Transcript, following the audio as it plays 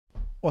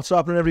What's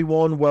happening,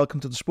 everyone? Welcome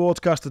to the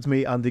Sportscast. It's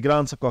me, Andy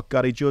Grant. I've got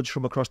Gary Judge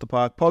from Across the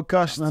Park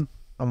podcast,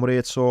 and we're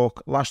here to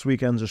talk last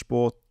weekend's of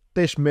sport,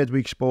 this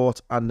midweek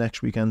sport, and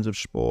next weekend's of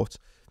sport.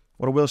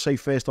 What I will say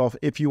first off,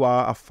 if you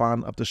are a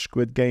fan of the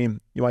Squid Game,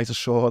 you might have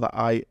saw that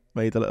I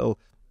made a little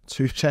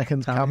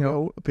 2-second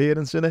cameo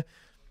appearance in it.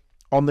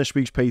 On this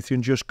week's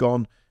Patreon, just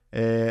gone,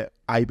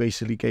 I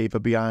basically gave a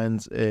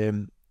behind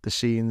the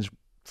scenes,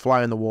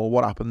 fly on the wall,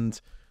 what happened,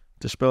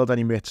 dispelled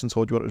any myths and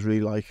told you what it was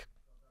really like.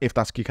 If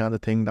that's the kind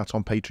of thing, that's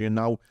on Patreon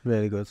now.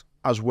 Really good.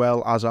 As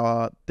well as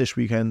our this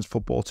weekend's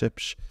football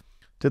tips.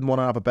 Didn't want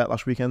to have a bet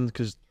last weekend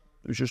because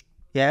it was just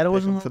it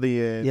wasn't for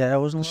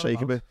the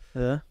sake of it.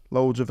 Yeah.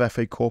 Loads of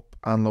FA Cup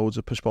and loads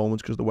of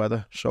postponements because of the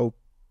weather. So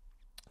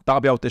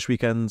that'll be out this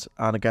weekend,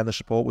 and again the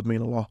support would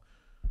mean a lot.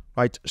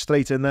 Right,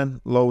 straight in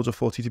then. Loads of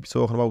footy to be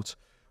talking about.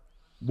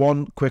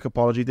 One quick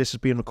apology. This is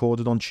being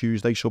recorded on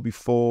Tuesday, so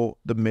before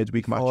the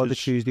midweek matches. Before the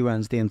Tuesday,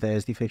 Wednesday, and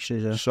Thursday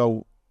fixtures. Yeah.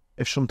 So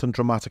if something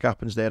dramatic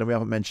happens there and we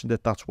haven't mentioned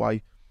it, that's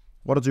why.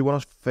 What I do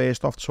want to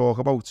first off talk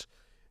about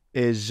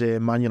is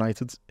Man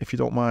United, if you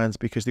don't mind,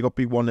 because they got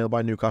beat 1-0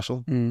 by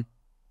Newcastle. And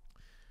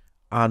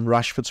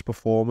Rashford's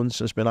performance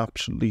has been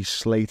absolutely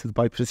slated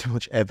by pretty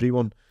much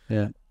everyone.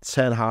 Yeah.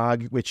 Ten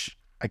Hag, which,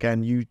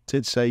 again, you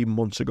did say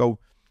months ago,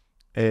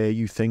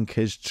 you think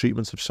his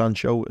treatment of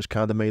Sancho has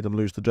kind of made him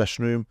lose the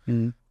dressing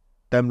room.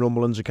 Them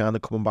rumblings are kind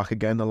of coming back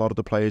again. A lot of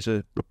the players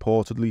are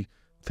reportedly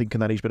thinking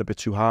that he's been a bit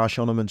too harsh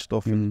on him and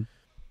stuff. And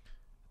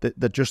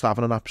they're just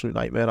having an absolute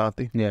nightmare, aren't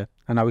they? Yeah,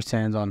 and now he's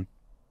turned on.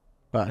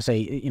 But I say,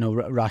 you know,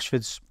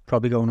 Rashford's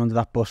probably going under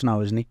that bus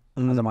now, isn't he?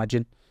 I'd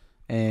imagine.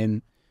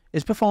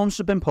 His performance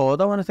has been poor,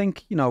 though, and I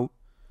think, you know,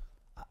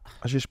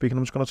 as you're speaking,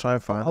 I'm just going to try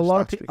and find a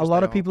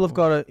lot of people have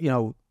got a, you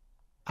know,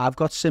 I've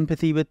got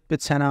sympathy with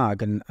Ten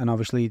Hag, and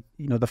obviously,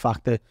 you know, the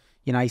fact that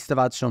United have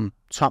had some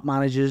top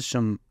managers,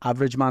 some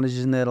average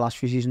managers in there the last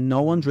few seasons.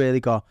 No one's really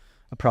got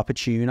a proper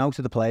tune out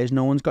of the players.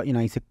 No one's got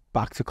United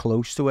back to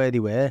close to where they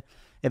were.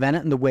 If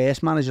anything, the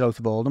worst manager out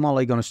of all them,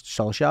 Ole Gunnar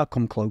Solskjaer,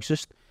 come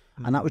closest.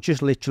 And that was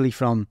just literally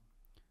from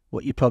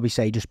what you'd probably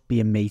say, just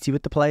being matey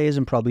with the players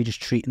and probably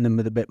just treating them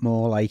with a bit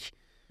more like,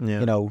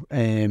 you know,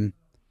 I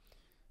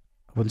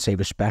wouldn't say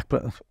respect,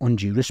 but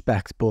undue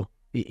respect. But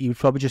he was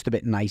probably just a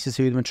bit nicer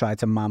to them and tried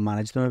to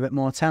manage them a bit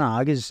more. Ten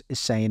Hag is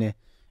saying it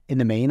in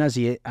the main as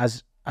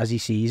he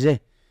sees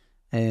it.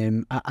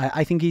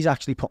 I think he's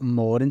actually putting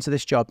more into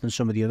this job than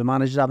some of the other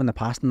managers have in the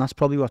past, and that's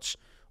probably what's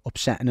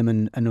upsetting him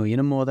and annoying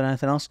him more than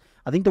anything else.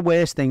 I think the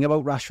worst thing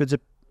about Rashford's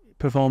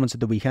performance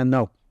at the weekend,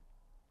 though,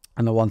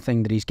 and the one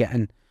thing that he's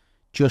getting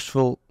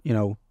justified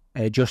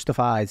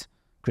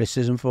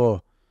criticism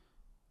for,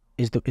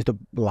 is the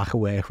lack of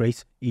work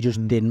rate. He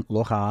just didn't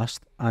look arsed,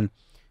 and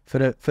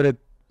for a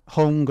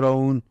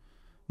homegrown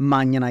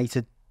Man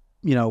United,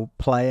 you know,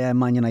 player,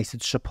 Man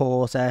United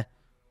supporter,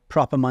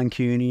 proper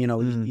Mancunian, you know,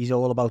 he's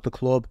all about the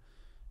club.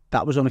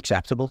 That was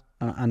unacceptable,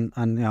 and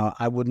you know,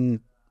 I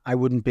wouldn't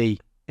be,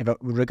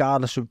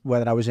 regardless of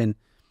whether I was in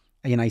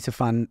a United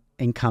fan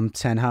in Camp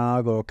Ten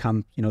Hag or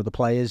Camp, you know, the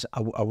players,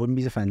 I wouldn't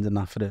be defending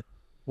that for it.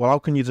 Well, how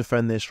can you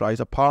defend this, right?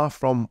 Apart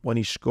from when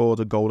he scored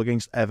a goal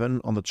against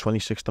Everton on the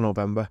 26th of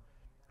November.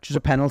 Which is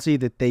a penalty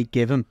that they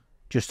give him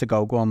just to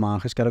go on,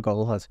 Marcus, get a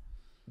goal, lad.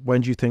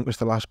 When do you think was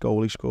the last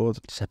goal he scored?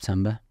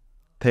 September.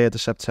 3rd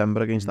of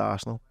September against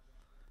Arsenal.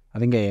 I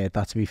think I heard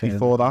that, to be fair.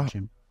 Before that,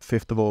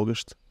 5th of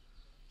August.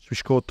 So he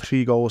scored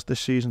 3 goals this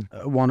season.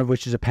 One of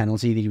which is a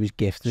penalty that he was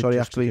gifted. Sorry,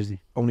 actually,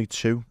 only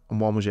 2,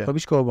 and 1 was Probably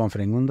scored 1 for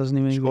England, doesn't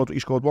he? Maybe? He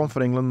scored 1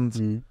 for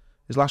England.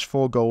 His last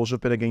 4 goals have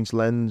been against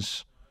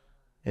Lens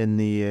in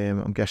the,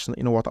 I'm guessing,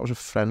 you know what, that was a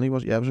friendly,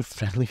 was it? Yeah, it was a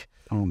friendly.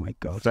 Oh my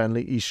God.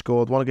 Friendly. He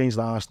scored 1 against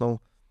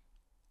Arsenal.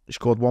 He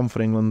scored 1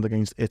 for England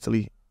against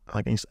Italy and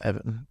against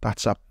Everton.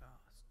 That's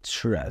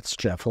it's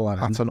dreadful.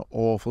 That's an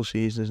awful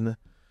season, isn't it?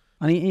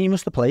 And he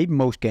must have played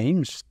most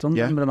games. Don't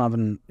remember him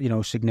having, you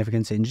know,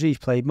 significant injuries.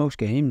 Played most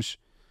games.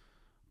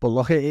 But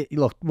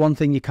look, one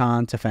thing you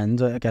can't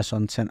defend, I guess,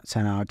 on Ten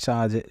Hag's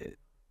side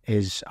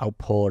is how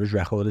poor his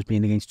record has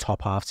been against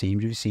top half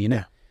teams. Have you seen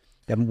it?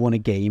 They haven't won a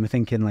game, I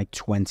think, in like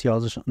 20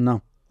 odds or something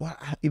now. Well,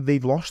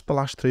 they've lost the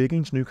last 3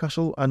 against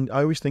Newcastle, and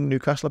I always think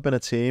Newcastle have been a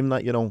team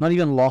that, you know, not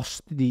even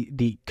lost,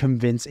 the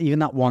convince, even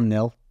that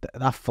 1-0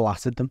 that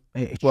flattered them.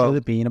 It should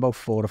have been about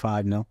 4 or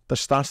 5-0. The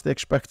stats, the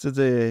expected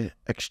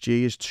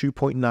XG is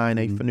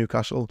 2.98 for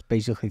Newcastle. It's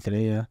basically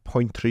 3,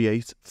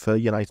 0.38 for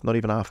United, not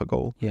even half a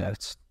goal. Yeah,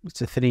 it's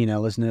a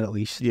 3-0, isn't it, at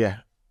least?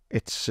 Yeah,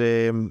 it's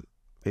it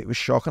was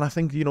shocking. I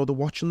think, you know, they're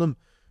watching them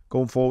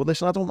going forward.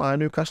 Listen, I don't mind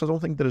Newcastle. I don't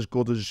think they're as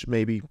good as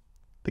maybe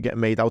they're getting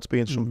made out to be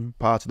in some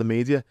part of the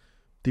media.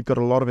 They've got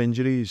a lot of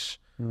injuries.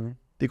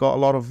 They've got a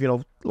lot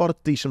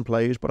of decent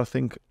players, but I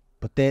think...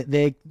 But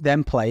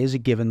them players are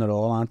giving their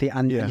all, aren't they?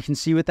 And you can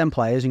see with them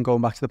players, and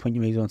going back to the point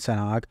you made on Ten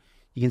Hag,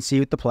 you can see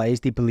with the players,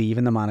 they believe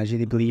in the manager,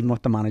 they believe in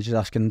what the manager's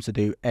asking them to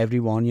do.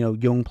 Everyone, you know,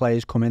 young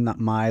players come in, that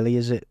Miley,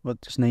 is it? What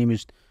his name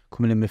is,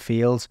 coming in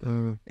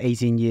midfield,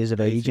 18 years of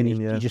age, and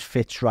he just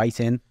fits right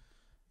in.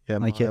 Yeah,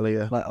 like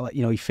Miley,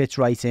 you know, he fits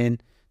right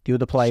in. The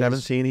other players...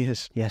 17 he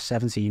is. Yeah,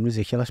 17,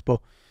 ridiculous. But,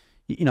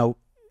 you know,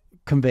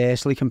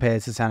 conversely,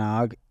 compared to Ten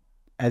Hag,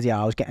 Eddie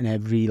Howe's getting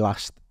every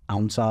last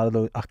ounce out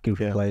of that group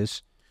of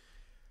players.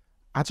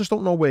 I just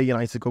don't know where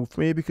United go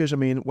from here, because I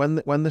mean,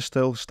 when they're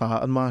still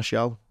starting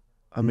Martial,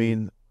 I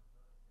mean,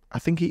 I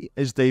think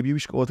his debut he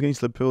scored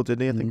against Liverpool,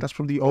 didn't he? I think that's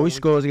probably always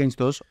scores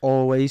against us.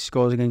 Always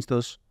scores against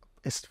us.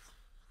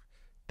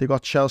 They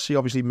got Chelsea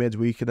obviously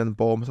midweek, and then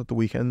Bournemouth at the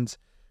weekend,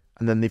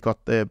 and then they've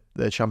got the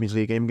Champions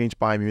League game against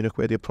Bayern Munich,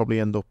 where they'll probably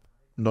end up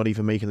not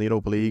even making the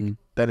Europa League.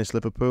 Then it's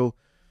Liverpool.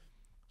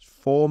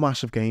 4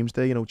 massive games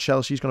there. You know,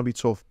 Chelsea's going to be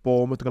tough.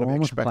 Bournemouth are going to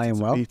be expected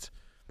to beat.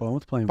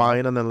 Bournemouth playing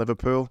Bayern and then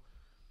Liverpool.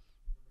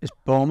 Is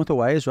Bournemouth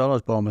away as well, or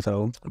is Bournemouth at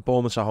home?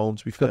 Bournemouth's at home,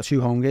 to be fair. Got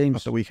 2 home games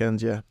at the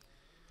weekend, yeah.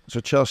 So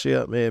Chelsea,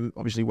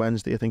 obviously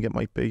Wednesday, I think it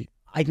might be.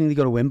 I think they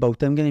got to win both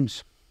them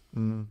games,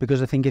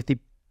 because I think if they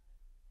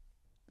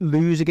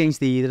lose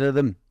against either of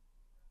them,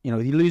 you know,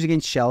 if you lose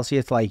against Chelsea,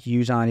 it's like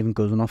you aren't even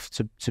good enough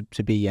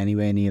to be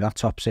anywhere near that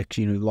top 6.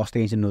 You know, lost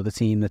against another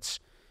team that's,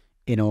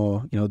 you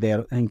know,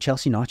 they're, I think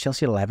Chelsea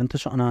 11th or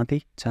something, aren't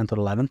they? 10th or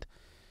 11th.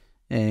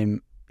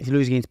 If you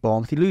lose against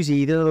Bournemouth, if you lose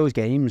either of those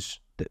games,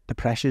 the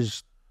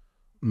pressure's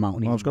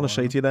mounting. I was going to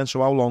say to you then,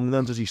 so how long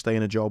then does he stay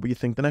in a job? But you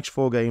think the next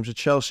 4 games are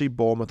Chelsea,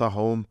 Bournemouth at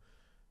home,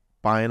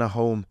 Bayern at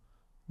home,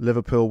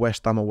 Liverpool,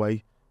 West Ham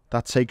away.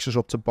 That takes us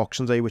up to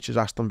Boxing Day, which is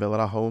Aston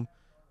Villa at home.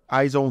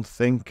 I don't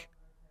think...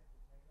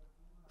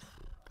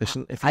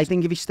 Listen, I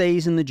think if he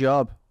stays in the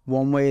job,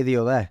 one way or the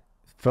other,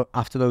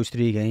 after those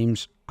 3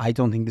 games, I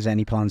don't think there's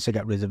any plans to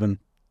get rid of him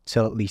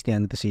till at least the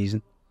end of the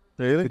season.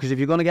 Really? Because if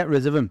you're going to get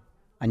rid of him,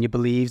 and you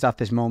believe at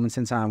this moment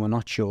in time we're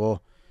not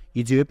sure,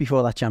 you do it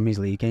before that Champions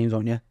League game,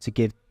 don't you? To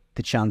give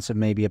the chance of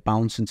maybe a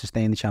bounce and to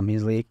stay in the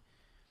Champions League.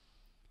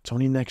 It's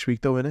only next week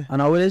though, isn't it? I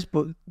know it is,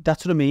 but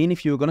that's what I mean.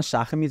 If you were going to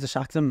sack him, you'd have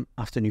sacked him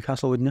after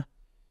Newcastle, wouldn't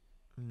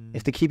you?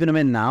 If they're keeping him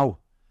in now,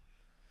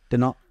 they're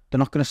not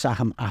going to sack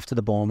him after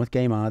the Bournemouth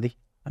game, are they?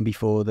 And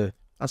before the...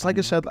 That's like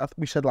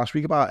we said last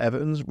week about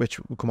Everton's, which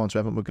we'll come on to.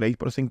 Everton were great,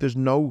 but I think I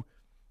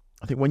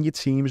think when your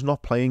team's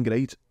not playing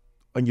great,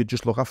 and you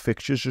just look at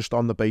fixtures just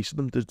on the base of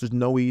them, there's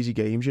no easy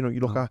games. You know, you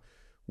look at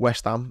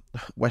West Ham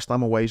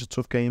away is a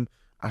tough game.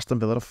 Aston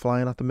Villa are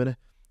flying at the minute.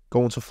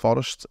 Going to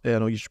Forest, you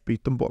know, you just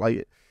beat them, but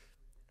like,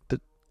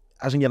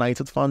 as a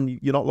United fan,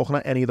 you're not looking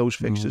at any of those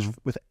fixtures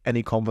with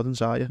any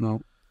confidence, are you?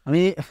 No. I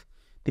mean,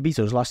 they beat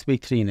us last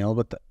week 3-0,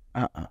 but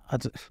I'm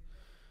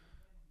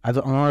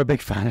not a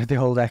big fan of the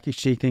whole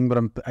XG thing, but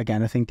I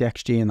think the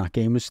XG in that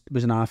game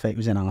was in our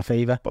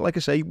favour. But like I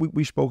say,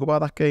 we spoke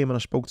about that game, and I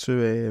spoke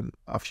to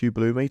a few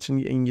Blue mates,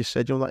 and you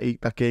said, you know,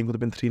 that game could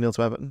have been 3-0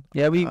 to Everton.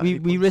 Yeah,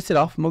 we writ it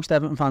off. Most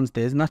Everton fans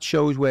did, and that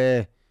shows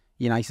where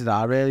United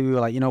are really. We were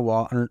like, you know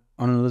what, on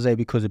another day,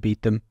 because it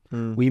beat them,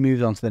 we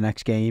moved on to the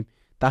next game.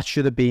 That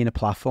should have been a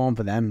platform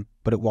for them,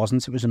 but it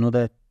wasn't. It was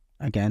another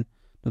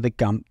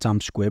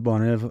damn squib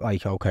on it. Of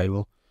like, okay,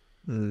 well,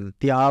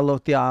 they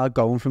are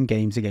going from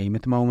game to game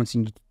at the moment,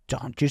 and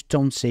you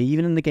don't see,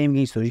 even in the game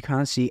against us, you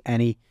can't see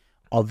any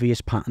obvious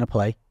pattern of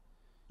play.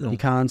 No. You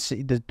can't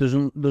see. There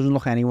doesn't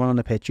look anyone on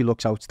the pitch who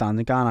looks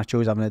outstanding.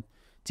 Garnacho's having a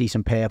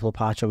decent purple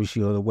patch.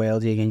 Obviously, the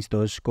Worldie against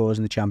us, scores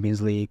in the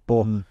Champions League,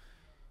 but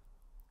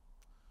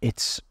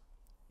it's.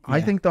 Yeah.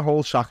 I think the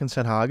whole sack and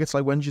Ten Hag, it's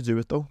like, when do you do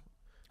it though?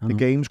 The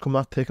games come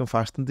that thick and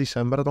fast in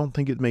December. I don't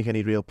think it'd make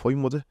any real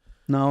point, would it?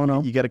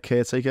 No. You get a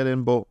caretaker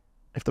in, but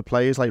if the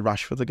players like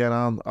Rashford again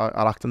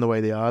are acting the way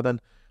they are,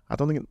 then I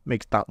don't think it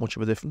makes that much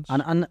of a difference.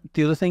 And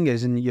the other thing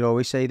is, and you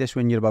always say this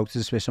when you're about to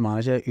dismiss a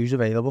manager, who's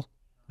available?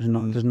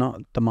 There's not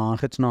the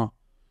market's not.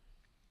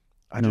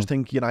 I just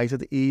think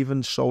United,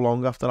 even so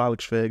long after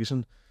Alex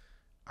Ferguson,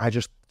 I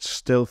just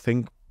still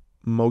think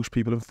most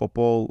people in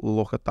football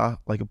look at that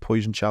like a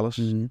poison chalice.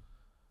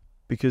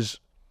 Because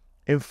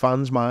in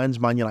fans' minds,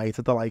 Man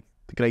United are like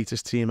the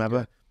greatest team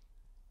ever.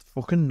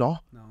 Fucking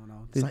not. No.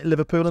 It's like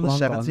Liverpool in the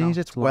 70s.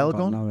 It's well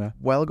gone. Now, yeah.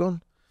 Well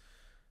gone.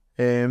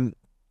 You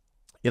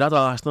had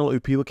Arsenal, who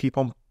people keep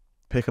on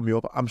picking me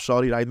up. I'm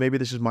sorry, right? Maybe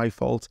this is my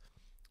fault.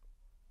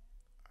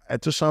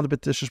 It does sound a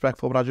bit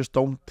disrespectful, but I just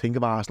don't think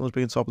of Arsenal as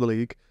being top of the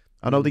league.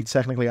 I know they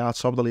technically are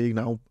top of the league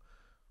now,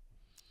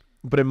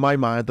 but in my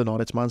mind, they're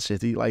not. It's Man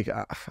City. Like,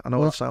 I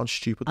know it sounds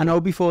stupid. I know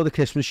before the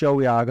Christmas show,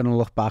 we are going to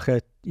look back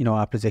at, you know,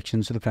 our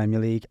predictions for the Premier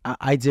League.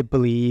 I did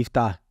believe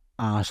that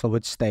Arsenal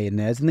would stay in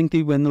there. I didn't think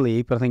they'd win the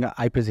league, but I think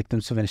I predict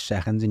them to finish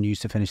second and you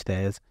to finish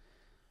third.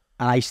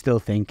 And I still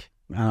think,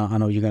 I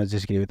know you're going to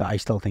disagree with that, I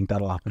still think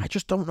that'll happen. I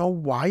just don't know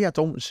why I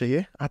don't see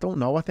it. I don't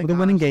know. I think they're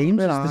winning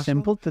games. It's the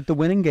simple. They're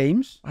winning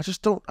games. I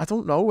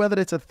don't know whether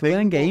it's a thing. They're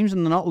winning games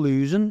and they're not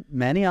losing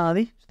many, are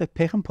they? They're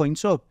picking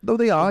points up. No,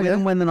 they are, yeah.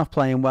 When they're not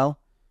playing well.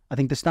 I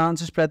think they're starting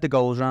to spread the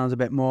goals around a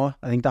bit more.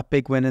 I think that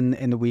big win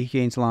in the week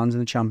against Lens in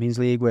the Champions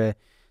League, where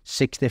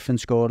 6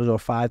 different scorers or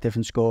 5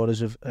 different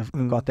scorers have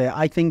got there.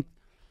 I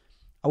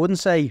wouldn't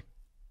say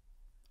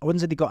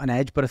they got an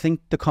edge, but I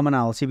think the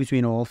commonality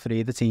between all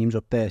 3 of the teams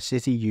up there,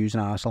 City, Hughes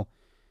and Arsenal,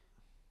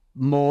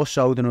 more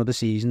so than other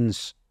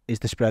seasons, is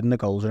the spreading the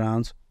goals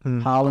around.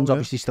 Haaland's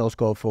obviously still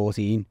scored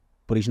 14,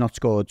 but he's not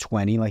scored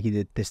 20 like he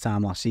did this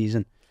time last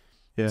season.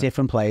 Yeah.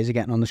 Different players are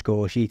getting on the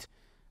score sheet.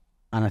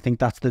 I think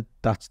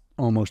that's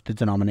almost the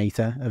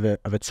denominator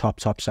of a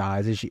top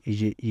side is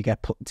you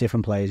get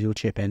different players who'll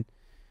chip in.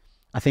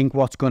 I think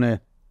what's going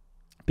to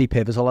be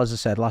pivotal, as I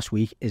said last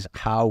week, is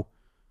how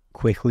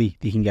quickly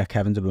they can get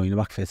Kevin De Bruyne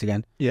back fit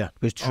again. Yeah.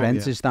 Because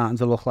Trent is starting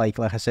to look like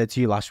I said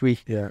to you last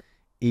week,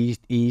 he's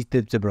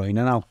the De Bruyne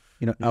now.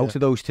 You know, out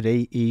of those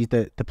three, he's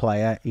the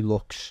player. He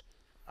looks...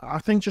 I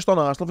think just on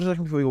Arsenal for a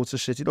second before we go to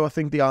City, though, I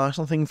think the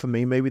Arsenal thing for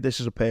me, maybe this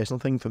is a personal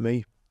thing for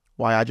me,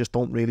 why I just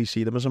don't really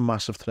see them as a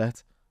massive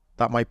threat.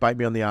 That might bite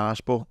me on the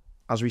arse, but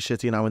as we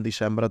sit here now in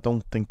December, I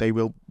don't think they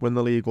will win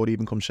the league or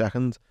even come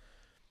second.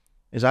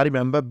 Is I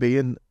remember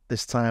being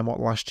this time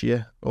last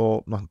year,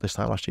 or not this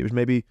time last year,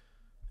 it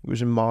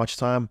was in March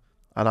time,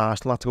 and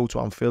Arsenal had to go to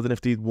Anfield, and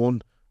if they'd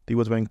won, they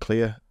would have been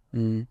clear.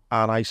 And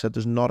I said,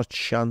 there's not a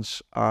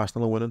chance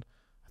Arsenal are winning.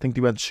 I think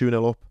they went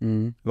 2-0 up,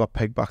 got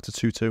pegged back to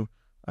 2-2,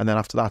 and then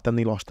after that, then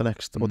they lost the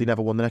next, or they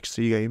never won the next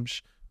 3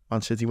 games.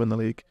 Man City win the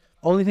league.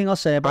 Only thing I'll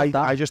say about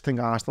that... I just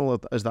think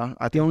Arsenal is that.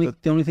 The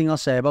only thing I'll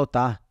say about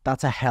that,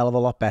 that's a hell of a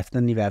lot better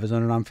than they've ever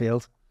done at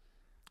Anfield.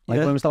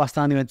 When was the last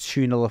time they went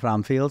 2-0 at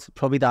Anfield?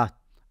 Probably that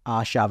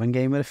Arshavin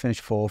game where it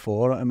finished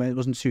 4-4. I mean, it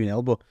wasn't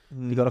 2-0, but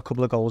they got a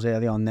couple of goals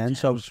early on then.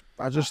 So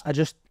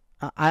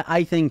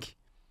I think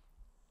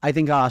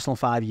Arsenal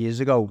 5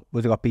 years ago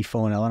would have got beat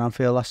 4-0 at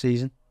Anfield last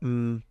season.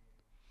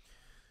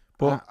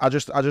 But I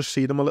just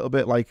see them a little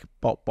bit like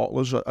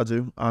bottlers, I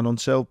do.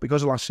 And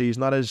because of last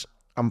season, that is...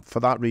 And for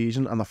that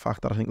reason, and the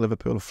fact that I think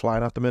Liverpool are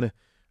flying at the minute,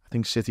 I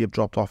think City have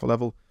dropped off a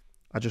level.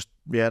 I don't...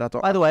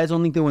 By the way, I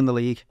don't think they'll win the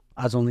league.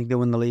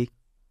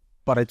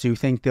 But I do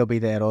think they'll be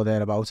there or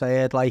thereabouts. I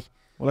heard Well,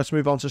 let's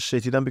move on to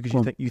City then, because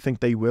you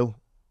think they will.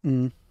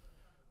 They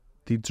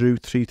drew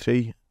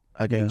 3-3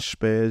 against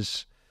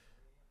Spurs.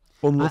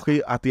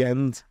 Unlucky at the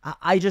end.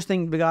 I just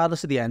think,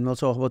 regardless of the end, we'll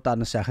talk about that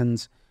in a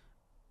second.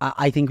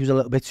 I think it was a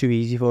little bit too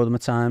easy for them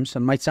at times.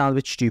 It might sound a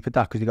bit stupid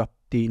that because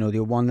they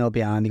were 1-0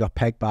 behind, they got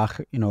pegged back,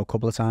 a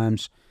couple of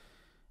times.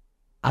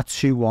 At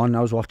 2-1,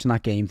 I was watching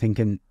that game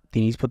thinking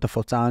they need to put the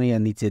foot down here,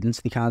 and they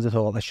didn't. They kind of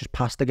thought, let's just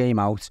pass the game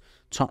out.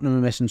 Tottenham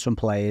are missing some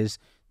players.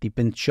 They've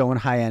been showing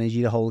high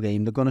energy the whole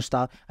game. They're going to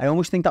start. I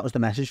almost think that was the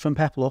message from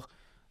Pep. Look,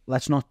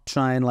 let's not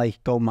try and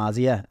go mad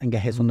here and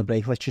get hit on the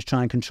break. Let's just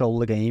try and control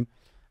the game.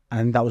 And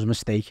I think that was a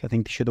mistake. I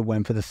think they should have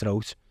went for the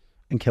throat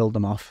and killed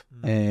them off.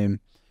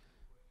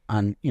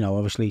 And,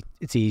 obviously,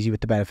 it's easy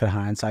with the benefit of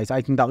hindsight.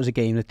 I think that was a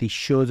game that they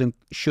should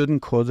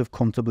and could have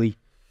comfortably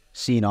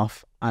seen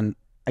off. And,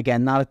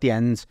 again, now at the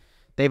end,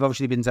 they've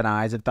obviously been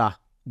denied of that,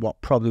 what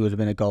probably would have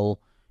been a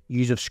goal.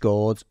 Yous have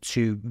scored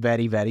 2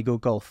 very, very good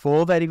goals.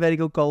 4 very, very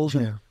good goals.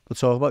 And we'll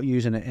talk about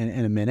Yous in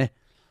a minute.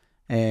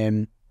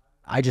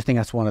 I just think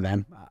that's one of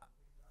them.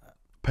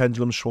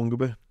 Pendulum swung a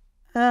bit.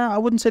 I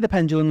wouldn't say the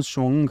pendulum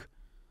swung.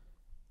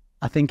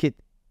 I think it's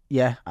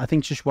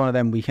just one of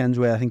them weekends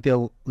where I think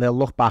they'll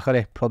look back at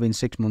it probably in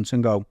 6 months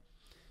and go,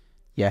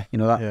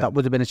 that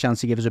would have been a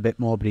chance to give us a bit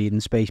more breathing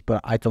space, but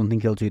I don't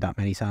think he'll do that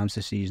many times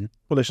this season.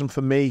 Well, listen,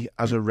 for me,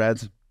 as a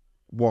Red,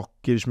 what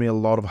gives me a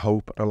lot of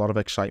hope and a lot of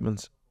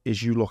excitement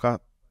is you look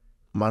at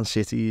Man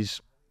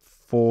City's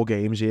 4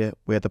 games here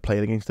where they're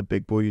playing against the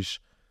big boys.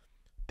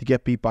 They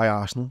get beat by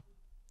Arsenal.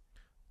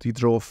 They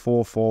draw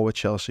 4-4 with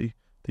Chelsea.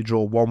 They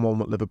draw 1-1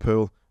 with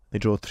Liverpool. They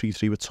draw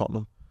 3-3 with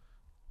Tottenham.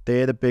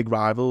 They're the big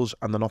rivals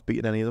and they're not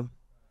beating any of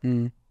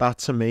them. That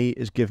to me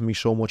is giving me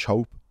so much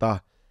hope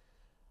that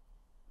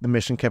they're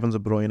missing Kevin De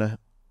Bruyne.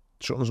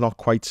 Something's not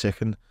quite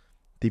ticking.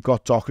 They've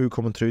got Doku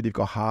coming through. They've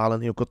got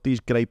Howler. You've got these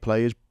great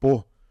players,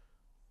 but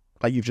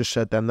like you've just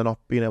said, then they're not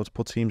being able to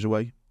put teams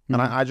away.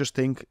 And I just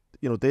think,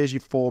 there's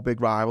your 4 big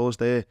rivals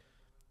there.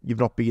 You've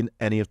not beaten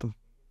any of them.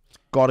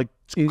 Got to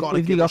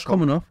Who've they got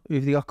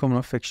coming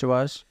up fixture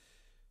wise?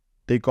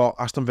 They got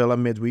Aston Villa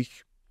midweek.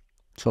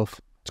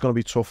 Tough. It's going to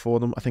be tough for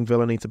them. I think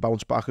Villa need to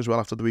bounce back as well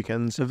after the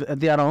weekend. So are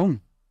they at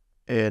home?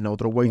 No,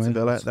 they're away to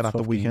Villa. Then after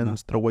the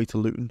weekend, they're away to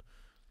Luton.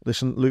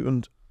 Listen,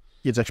 Luton,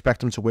 you'd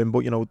expect them to win, but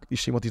you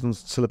see what he's done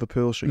to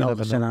Liverpool, so you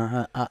never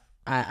know.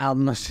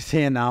 I'm not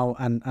sitting now,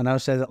 and I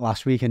said it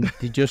last week, and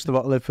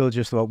Liverpool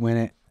just about win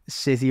it.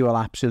 City will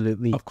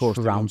absolutely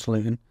trounce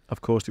Luton.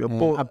 Of course they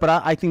will. But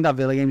I think that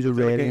Villa game's a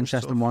really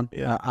interesting one.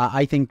 Yeah.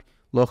 I think,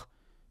 look,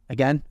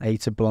 again, I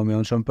hate to blow me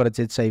on something, but I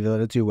did say Villa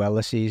to do well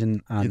this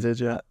season. And you did,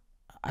 yeah.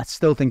 I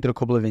still think they're a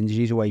couple of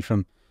injuries away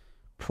from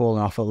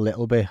falling off a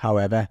little bit.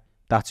 However,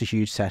 that's a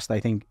huge test, I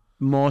think.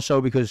 More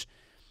so because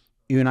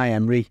Unai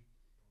Emery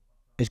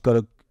has got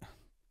a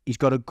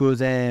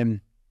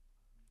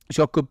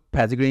good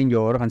pedigree in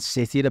Europe, and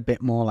City are a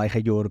bit more like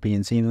a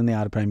European team than they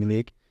are a Premier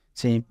League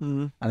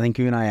team. I think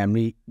Unai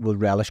Emery will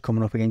relish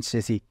coming up against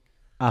City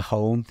at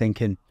home,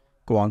 thinking,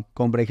 go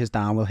and break us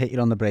down. We'll hit you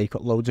on the break.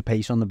 Got loads of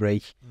pace on the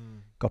break.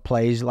 Got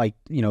players like,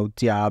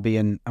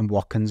 Diaby and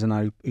Watkins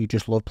and who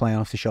just love playing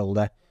off the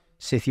shoulder.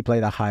 City play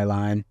that high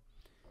line.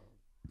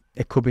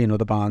 It could be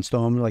another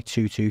barnstorm, like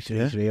 2-2,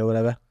 3-3 or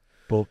whatever.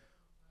 But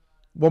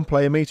one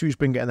player, mate, who's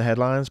been getting the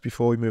headlines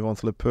before we move on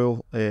to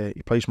Liverpool,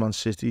 he plays Man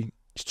City.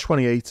 He's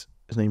 28.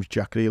 His name's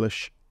Jack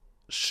Grealish.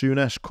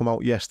 Souness come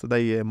out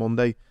yesterday,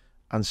 Monday,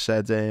 and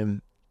said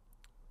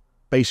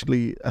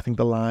basically, I think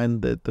the line,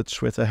 the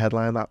Twitter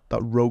headline that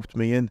roped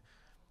me in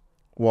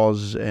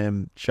was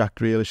Jack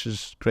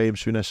Grealish's, Graham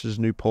Souness's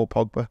new Paul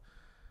Pogba.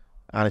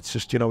 And it's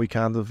just, he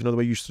kind of, the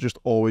way he used to just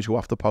always go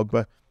after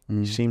Pogba.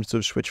 He seems to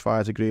have switched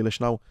fire to Grealish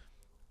now.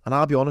 And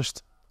I'll be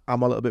honest,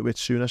 I'm a little bit with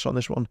Souness on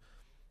this one.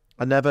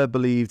 I never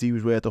believed he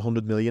was worth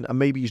 100 million. And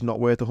maybe he's not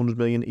worth 100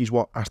 million. He's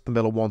what Aston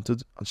Villa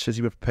wanted and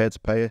City were prepared to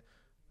pay it.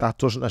 That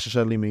doesn't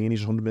necessarily mean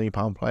he's a £100 million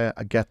player.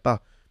 I get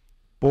that.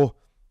 But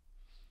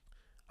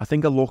I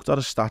think I looked at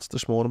his stats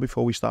this morning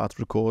before we started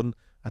recording.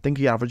 I think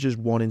he averages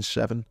 1 in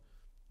 7,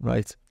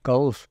 right?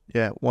 Goals?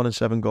 Yeah, 1 in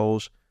 7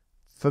 goals.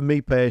 For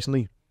me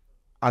personally,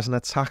 as an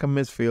attacking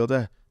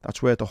midfielder,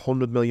 that's worth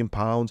 £100 million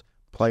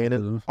playing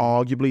in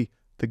arguably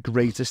the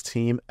greatest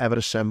team ever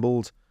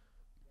assembled.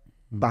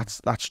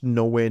 That's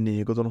nowhere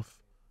near good enough.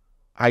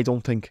 I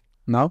don't think.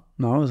 No,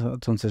 I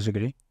don't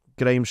disagree.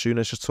 Graham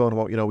Souness is talking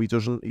about,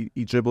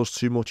 he dribbles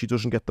too much, he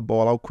doesn't get the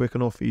ball out quick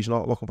enough, he's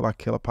not looking for that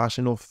killer pass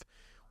enough.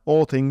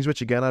 All things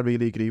which, again, I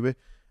really agree with.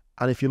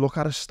 And if you look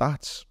at his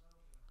stats,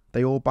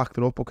 they all backed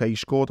it up. Okay, he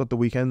scored at the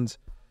weekend.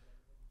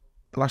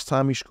 The last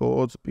time he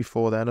scored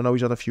before then, I know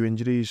he's had a few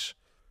injuries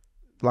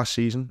last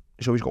season,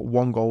 so he's got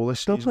 1 goal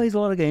this season. Still plays a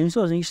lot of games,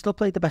 doesn't he? He's still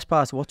played the best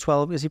part of, what,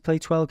 12? Has he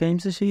played 12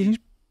 games this season? He's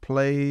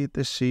played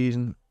this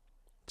season.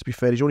 To be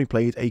fair, he's only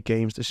played 8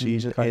 games this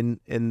season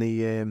in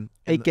the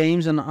 8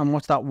 games and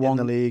what's that, one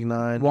in the league,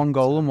 9, 1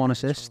 goal and 1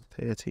 assist.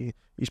 13.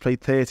 He's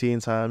played 13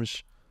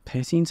 times.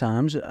 13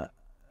 times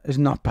is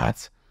not bad.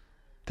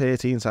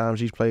 13 times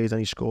he's played and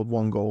he scored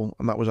 1 goal,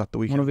 and that was at the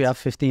weekend. What have we had,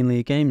 15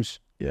 league games?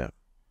 Yeah.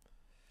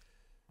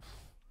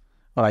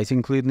 All right,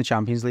 including the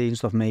Champions League and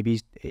stuff,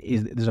 maybe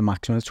there's a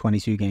maximum of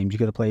 22 games you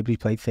got to play, but he's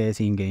played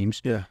 13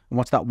 games. Yeah. And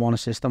what's that, 1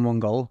 assist and 1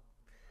 goal?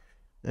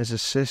 His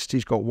assist,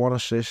 he's got 1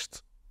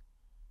 assist,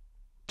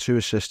 2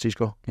 assists he's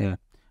got. Yeah.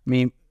 I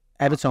mean,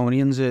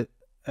 Evertonians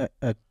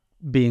are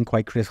being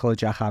quite critical of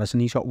Jack Harrison.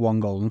 He's got 1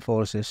 goal and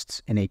 4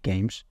 assists in 8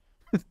 games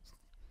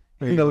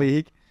in the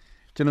league.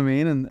 Do you know what I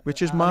mean? And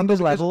which is mad. There's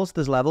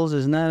levels,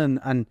 isn't there?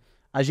 And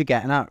as you're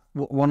getting at,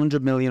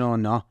 100 million or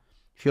not,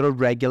 if you're a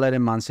regular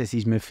in Man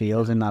City's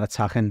midfield in that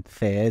attacking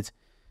third,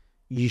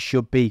 you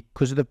should be,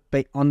 because of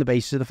on the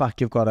basis of the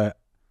fact you've got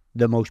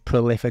the most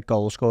prolific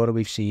goal scorer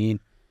we've seen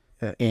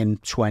in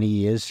 20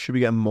 years. Should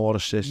be getting more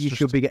assists. You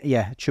should be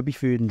it should be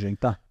food and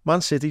drink, that.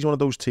 Man City's one of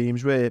those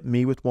teams where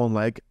me with 1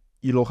 leg,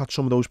 you look at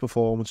some of those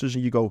performances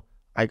and you go,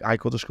 I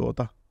could have scored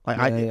that.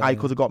 I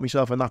could have got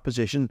myself in that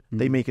position.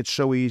 They make it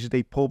so easy.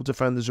 They pull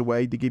defenders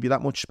away. They give you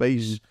that much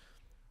space.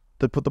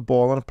 They put the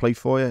ball on a plate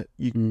for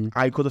you.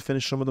 I could have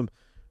finished some of them.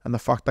 And the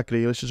fact that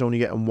Grealish is only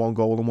getting 1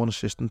 goal and 1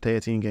 assist in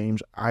 13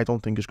 games, I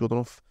don't think is good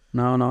enough.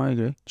 No, I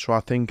agree. So I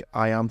think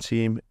I am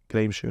team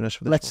Graham Souness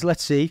for this.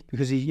 Let's see,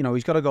 because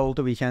he's got a goal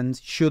the weekend.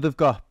 Could have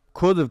got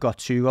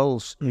 2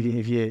 goals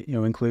if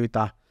you include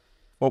that.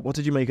 What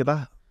did you make of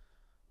that?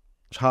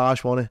 It's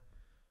harsh, wasn't it?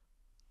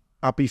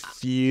 I'd be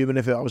fuming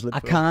if I was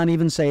Liverpool. I can't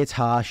even say it's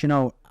harsh,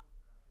 I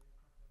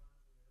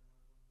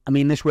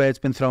mean, this word's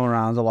been thrown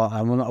around a lot.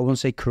 I won't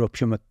say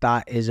corruption, but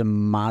that is a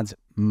mad.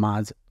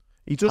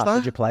 He does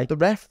that. Play. The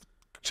ref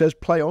says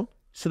play on.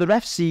 So the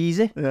ref sees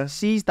it,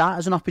 sees that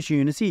as an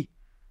opportunity.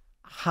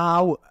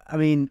 How? I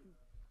mean,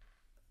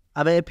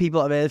 I've heard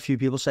a few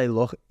people say,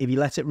 look, if he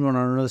lets it run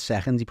on another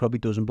second, he probably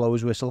doesn't blow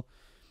his whistle.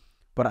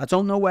 But I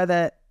don't know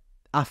whether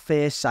at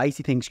first sight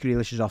he thinks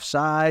Grealish is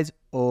offside,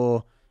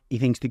 or he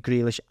thinks that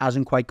Grealish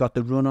hasn't quite got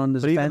the run on the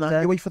defender. Even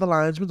that, you wait for the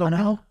linesman,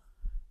 don't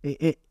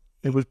you?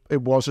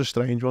 It was a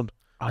strange one.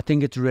 I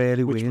think it's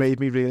really weird. Which made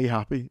me really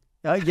happy.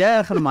 Yeah,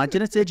 I can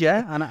imagine it did,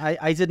 yeah. And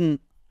I didn't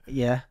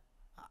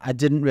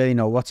really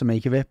know what to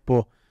make of it,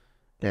 but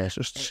yeah, it's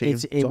just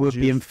it would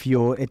be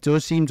infuriating. It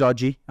does seem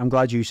dodgy. I'm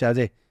glad you said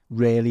it.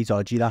 Really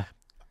dodgy, that.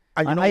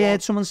 And I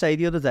heard someone say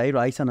the other day,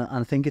 right, and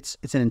I think it's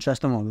an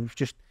interesting one. We've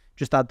just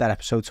had that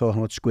episode talking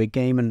about Squid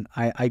Game, and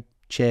I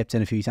chirped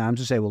in a few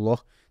times to say, well,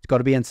 look, it's got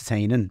to be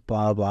entertaining,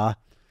 blah, blah.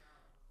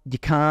 You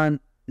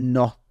can't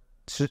not,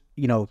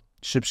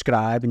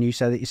 subscribe, and you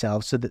said it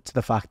yourself, to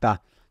the fact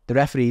that the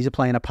referees are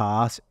playing a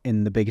part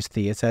in the biggest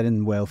theatre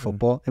in world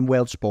football, in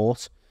world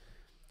sport.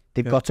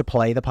 They've got to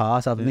play the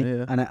part, haven't they?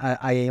 Yeah. And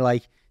I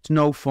like, it's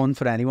no fun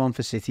for anyone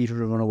for City to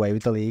run away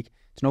with the league.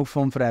 It's no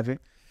fun for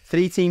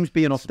 3 teams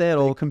being up there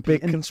all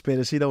competing. Big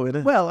conspiracy though,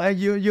 isn't it? Well,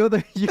 you're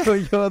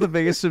the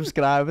biggest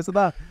subscriber to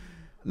that.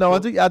 No,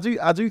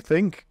 I do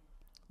think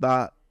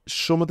that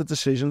some of the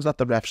decisions that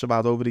the refs have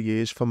had over the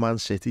years for Man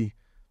City,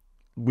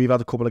 we've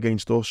had a couple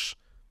against us.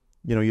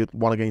 You know, you had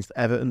one against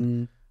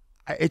Everton.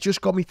 It just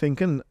got me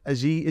thinking: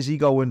 is he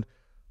going?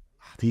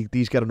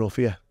 These get enough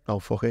here. No,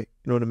 fuck it.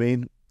 You know what I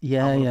mean?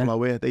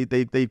 Yeah. They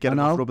get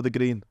enough rub of the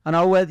green. I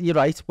know you're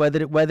right.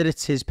 Whether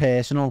it's his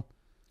personal.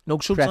 No,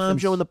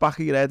 sometimes you're in the back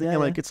of your head, and you're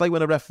like, it's like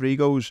when a referee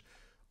goes,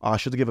 I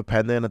should have given a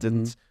pen there and I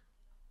didn't.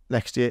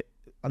 Next year,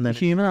 and then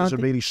it's a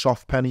really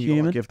soft pen and you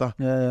got to give that.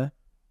 Yeah.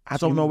 I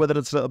don't know whether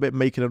it's a little bit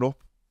making it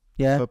up.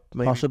 Yeah,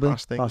 possibly.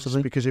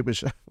 Because it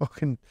was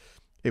fucking.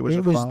 It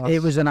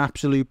was an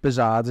absolute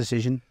bizarre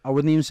decision. I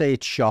wouldn't even say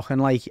it's shocking,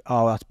 like,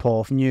 oh, that's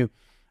poor from you.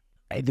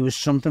 there was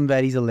something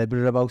very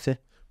deliberate about it.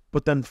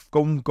 But then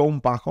going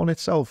back on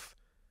itself,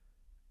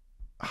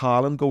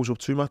 Haaland goes up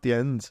to him at the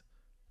end,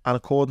 and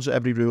according to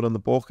every rule in the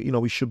book, you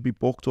know, he should be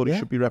booked or he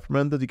should be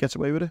reprimanded. He gets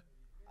away with it.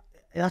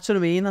 That's what I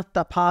mean.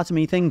 That part of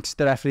me thinks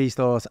the referees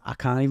thought, I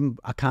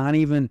can't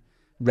even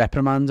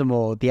reprimand him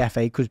or the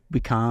FA because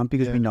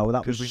we know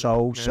that was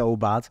so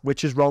bad.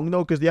 Which is wrong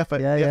though, because the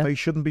FA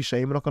shouldn't be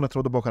saying we're not going to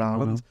throw the book at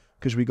Haaland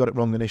because we got it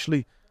wrong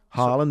initially.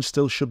 Haaland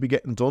still should be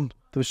getting done.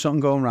 There was something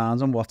going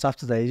around on WhatsApp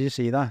today. Did you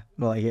see that?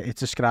 Like it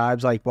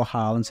describes like what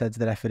Haaland said to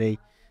the referee.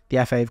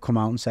 The FA have come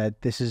out and said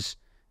this is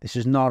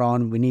not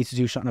on. We need to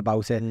do something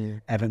about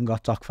it. Everton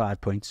got docked 5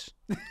 points.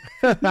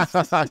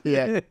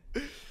 Yeah.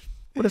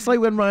 But it's like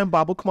when Ryan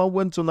Babel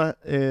went on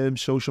that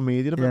social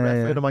media about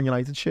refereeing a Man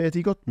United shirt.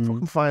 He got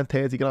fucking fined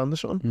 30 grand or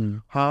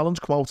something. Haaland's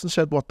come out and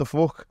said, what the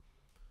fuck?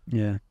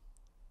 Yeah.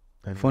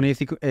 Anyway. Funny if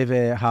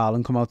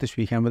Haaland come out this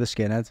weekend with a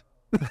skinhead.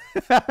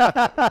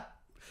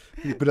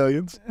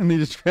 Brilliant. And he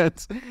just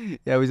went,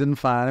 yeah, we didn't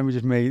fine him.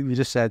 We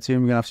just said to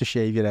him, we're going to have to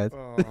shave your head.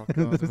 Oh,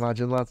 God,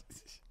 imagine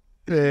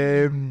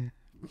that.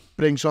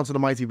 Brings on to the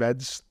mighty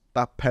Reds.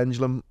 That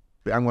pendulum,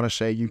 I'm going to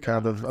say, you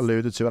kind of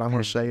alluded to it. I'm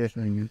going to say it.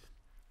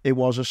 It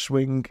was a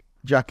swing.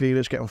 Jack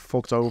Grealish getting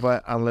fucked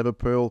over, and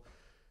Liverpool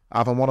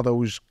having one of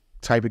those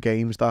type of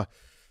games that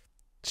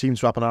seems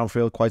to happen at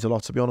Anfield quite a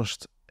lot, to be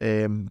honest.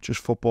 Just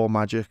football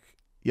magic.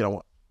 You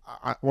know,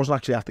 I wasn't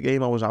actually at the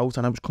game. I was out,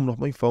 and I was coming off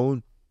my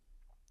phone.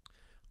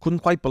 Couldn't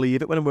quite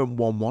believe it when it went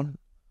 1-1.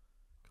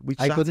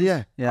 I could,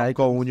 yeah. I'm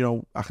going, you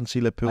know, I can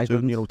see Liverpool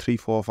doing, you know,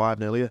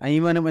 3-4-5 earlier. And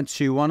even when it went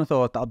 2-1, I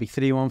thought that'll be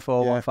 3-1,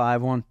 4-1,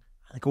 5-1. And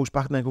it goes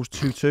back and then it goes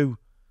 2-2.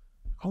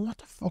 Oh, what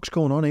the fuck's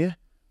going on here?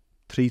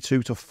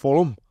 3-2 to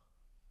Fulham.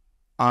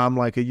 I'm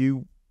like,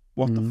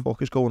 what the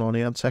fuck is going on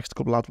here? I'm texting a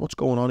couple of lads, what's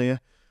going on here?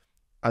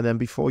 And then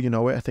before you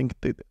know it, I think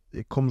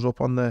it comes up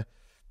on the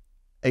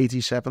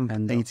 87th,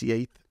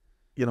 88th.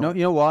 You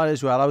know what,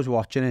 as well, I was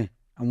watching it,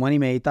 and when he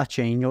made that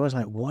change, I was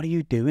like, what are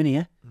you doing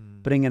here?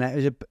 Bringing it,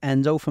 was it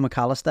Endo for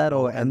McAllister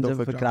or Endo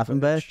for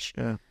Gravenberch?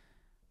 Yeah.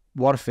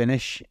 What a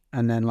finish.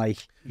 And then,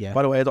 like, yeah.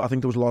 By the way, I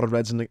think there was a lot of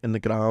Reds in the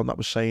ground that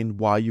was saying,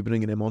 why are you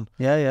bringing him on?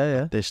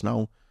 Yeah. This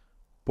now.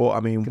 But, I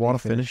mean, what a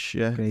finish,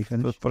 yeah. Great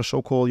finish. For a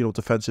so-called, you know,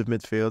 defensive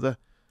midfielder.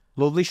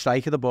 Lovely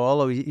strike of the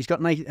ball. He's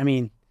got nice, I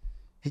mean,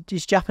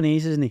 he's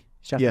Japanese, isn't he?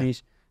 He's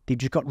Japanese. Yeah. They've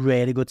just got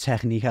really good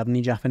technique, haven't they,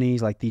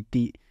 Japanese? Like,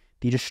 they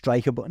just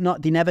strike it, but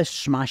they never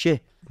smash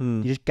it.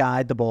 They just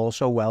guide the ball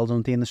so well,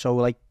 don't they? And they're so,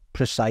 like,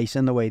 precise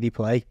in the way they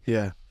play.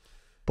 Yeah.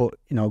 But,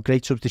 you know,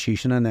 great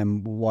substitution, and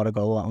then what a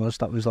goal that was.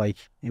 That was like...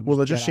 Well,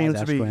 there just seemed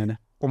to be...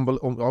 I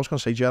was going to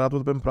say Gerrard would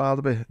have been proud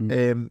of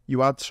it.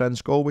 You had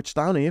Trent's goal, which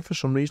down here, for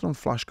some reason, on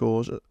Flash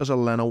Scores, as a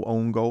Leno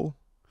own goal.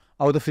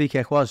 Oh, the free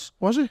kick was?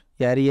 Was it?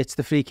 Yeah, he hits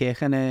the free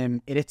kick, and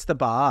it hits the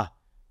bar,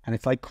 and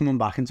it's like coming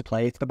back into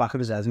play. It's the back of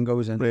his head and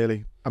goes in.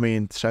 Really? I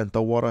mean, Trent,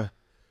 though, what a...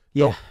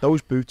 Yeah.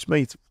 Those boots,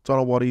 mate. Don't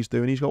know what he's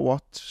doing. He's got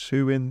what?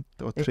 2 in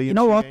or 3 in. You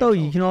know what though?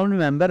 You can all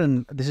remember,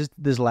 and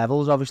there's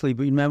levels obviously,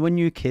 but you remember when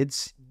you were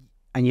kids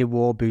and you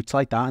wore boots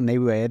like that, and they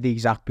wear the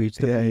exact boots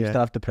that we used to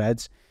have the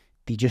Preds.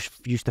 They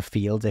just used to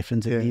feel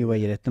different in the way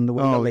you hit them. The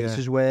way the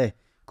laces were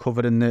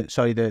covered in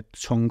the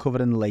tongue covered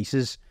in the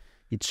laces.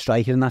 You'd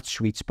strike it in that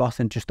sweet spot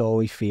and just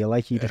always feel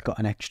like you just got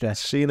an extra.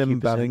 Seeing him in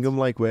Birmingham,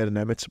 like wearing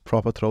them, it's a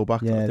proper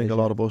throwback. I think a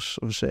lot of us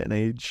of a certain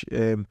age.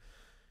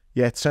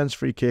 Trent's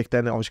free kick,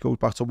 then it obviously goes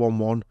back to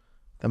 1-1.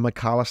 Then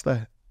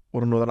McAllister,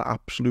 what another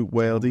absolute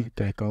worldie.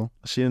 Great goal.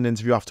 I seen an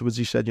interview afterwards,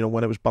 he said, you know,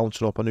 when it was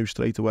bouncing up, I knew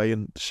straight away,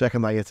 and the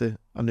second I hit it,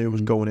 I knew it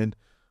was going in.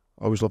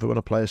 I always love it when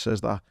a player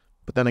says that.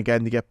 But then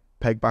again, they get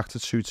pegged back to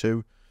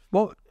 2-2.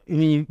 What, I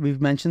mean, we've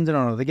mentioned it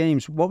on other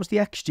games. What was the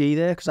XG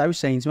there? Because I was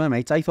saying to my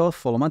mates, I thought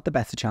Fulham had the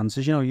better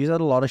chances. You know, you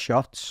had a lot of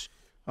shots.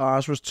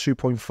 Ours was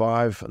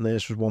 2.5 and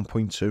theirs was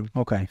 1.2.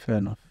 Okay, fair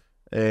enough.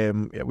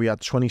 We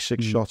had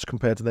 26 shots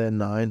compared to their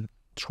 9.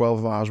 12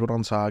 of ours were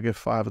on target,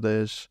 5 of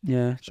theirs.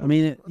 Yeah, so I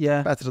mean,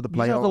 better to the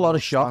play. You had a lot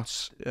of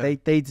shots. Yeah.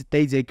 They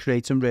did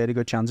create some really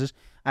good chances.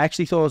 I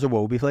actually thought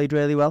Iwobi played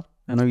really well.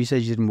 I know you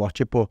said you didn't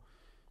watch it, but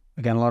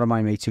again, a lot of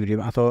my mates agree.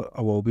 I thought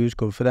Iwobi was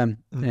good for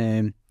them.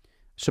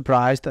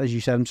 Surprised, as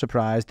you said, I'm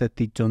surprised that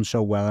they'd done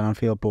so well in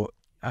Anfield. But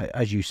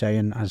as you say,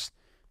 and as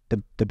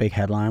the big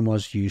headline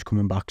was, Hughes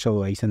coming back so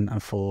late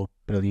and 4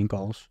 brilliant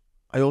goals.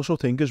 I also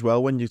think as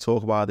well, when you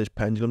talk about this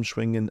pendulum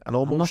swinging, and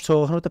almost... I'm not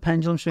talking about the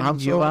pendulum swinging. I'm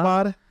talking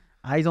about it.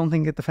 I don't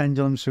think it's the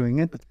pendulum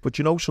swinging. But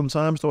you know,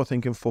 sometimes though, I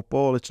think in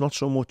football, it's not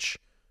so much...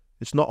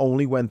 It's not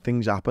only when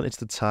things happen, it's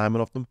the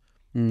timing of them.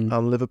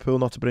 And Liverpool,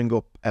 not to bring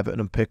up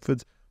Everton and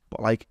Pickford, but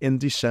like in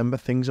December,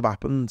 things have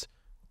happened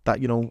that,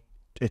 you know,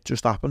 it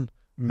just happened.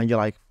 And you're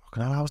like,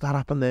 fucking hell, how's that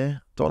happened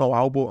there? Don't know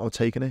how, but I'm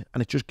taking it.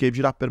 And it just gives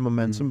you that bit of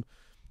momentum.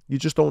 You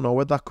just don't know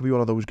whether that could be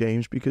one of those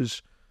games,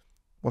 because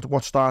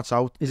what starts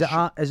out... Is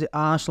it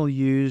Arsenal,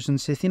 Hughes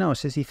and City now?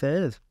 City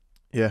third?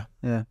 Yeah.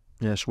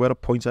 So we're a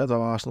point ahead of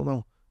Arsenal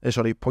now.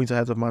 Point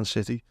ahead of Man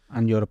City.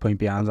 And you're a point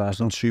behind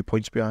Arsenal. And 2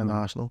 points behind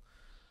Arsenal.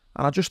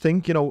 And I just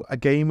think, you know, a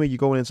game where you're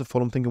going into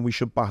Fulham thinking we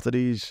should batter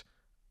these,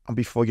 and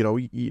before, you're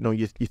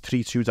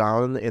 3-2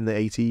 down in the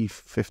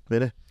 85th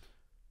minute,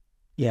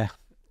 Yeah.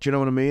 Do you know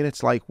what I mean?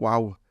 It's like,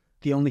 wow.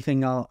 The only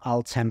thing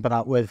I'll temper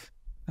that with,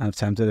 and I've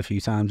tempted a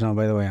few times now,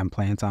 by the way, I'm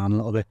playing down a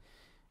little bit,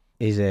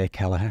 is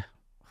Kelleher.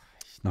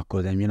 He's not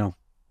good, you know.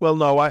 Well,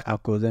 no,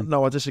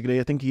 I disagree.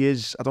 I think he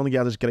is. I don't think he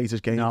had his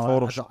greatest game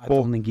for us. I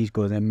don't think he's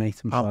good,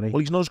 mate. I'm sorry. Well,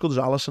 he's not as good as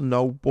Alisson,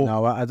 no. But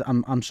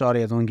no, I'm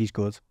sorry. I don't think he's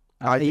good.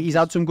 He's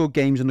had some good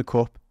games in the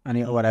cup,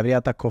 and whatever. He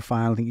had that cup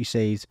final. I think he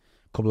saved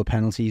a couple of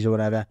penalties or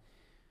whatever.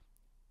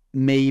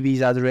 Maybe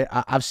he's had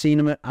I've seen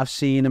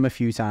him a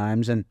few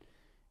times, and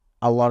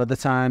a lot of the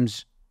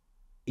times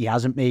he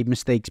hasn't made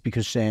mistakes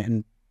because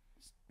certain,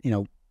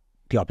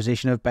 the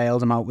opposition have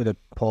bailed him out with a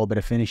poor bit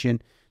of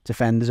finishing.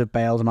 Defenders have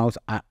bailed him out.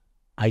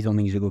 I don't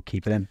think he's a good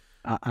keeper then.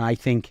 And I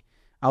think,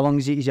 how long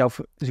is he out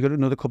for? He's got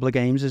another couple of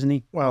games, isn't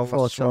he? Well,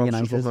 that's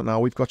United.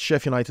 Now we've got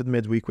Sheffield United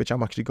midweek, which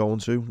I'm actually going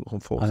to. Looking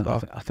forward to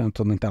that. I don't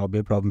think that'll be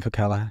a problem for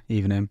Keller,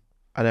 even him.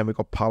 And then we've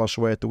got Palace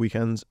away at the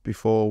weekend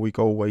before we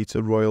go away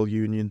to Royal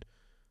Union,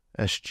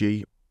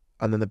 SG.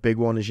 And then the big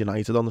one is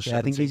United on the 17th.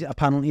 I think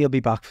apparently he'll be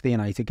back for the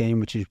United game,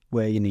 which is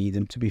where you need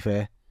him, to be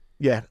fair.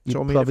 Yeah.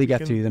 So probably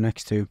get through the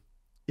next two.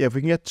 Yeah, if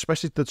we can get,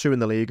 especially the two in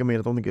the league, I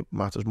don't think it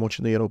matters much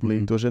in the Europa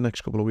League, does it,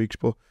 next couple of weeks,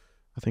 but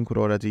I think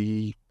we're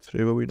already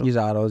through, are we not? He's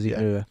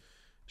through.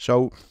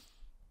 So, it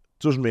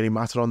doesn't really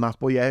matter on that,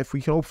 but yeah, if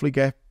we can hopefully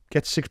get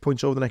 6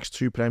 points over the next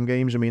two Prem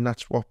games,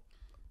 that's what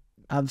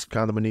it's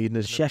kind of a need, isn't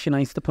it? Sheffield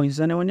United the points,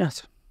 anyone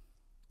yet?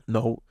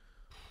 No.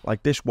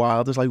 Like, this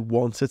Wilder's like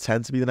 1 to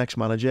 10 to be the next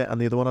manager, and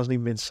the other one hasn't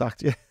even been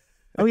sacked yet.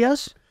 Oh, he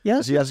has?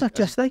 Yes, he got sacked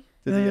yesterday.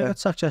 He got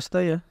sacked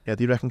yesterday, yeah. Yeah,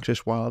 do you reckon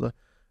Chris Wilder?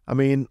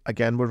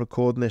 Again, we're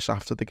recording this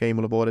after the game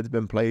will have already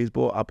been played,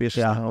 but I'd be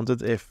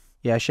astounded if...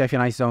 Yeah, Sheffield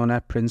United owner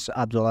Prince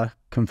Abdullah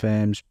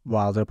confirms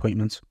Wilder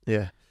appointment.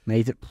 Yeah.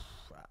 Mate,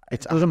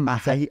 it doesn't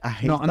matter. I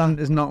hate that.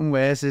 There's nothing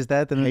worse, is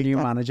there, than a new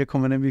manager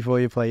coming in before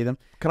you play them.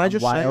 Can I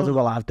just say... Wilder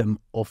will have them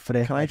up for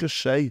it. Can I just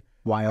say...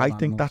 I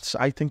think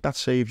that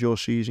saved your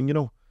season,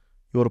 your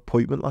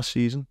appointment last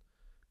season.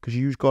 Because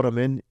you've got him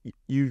in.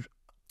 You've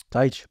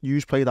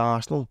played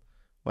Arsenal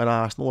when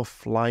Arsenal were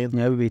flying.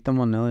 Yeah, we beat them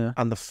 1-0, yeah.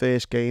 And the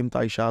first game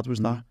Dijkshoard was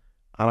that.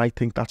 And I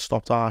think that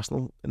stopped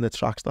Arsenal in the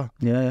tracks there.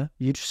 Yeah.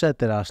 You just said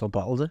that Arsenal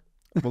bottled it.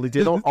 Well, they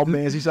did on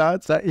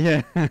Merseyside.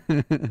 Yeah.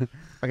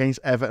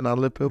 Against Everton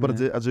and Liverpool, but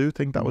I do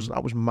think that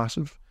was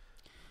massive.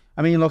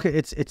 Look,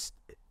 it's a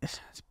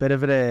bit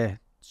of a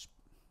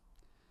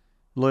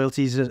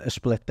loyalty's a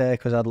split there,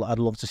 because I'd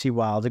love to see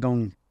Wilder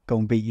go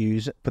and beat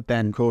yous, but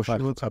then of course I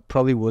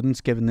probably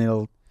wouldn't, given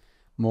they'll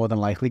more than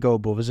likely go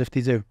above us if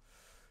they do.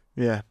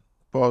 Yeah,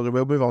 but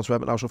we'll move on to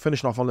Everton now. So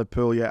finishing off on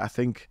Liverpool, I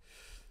think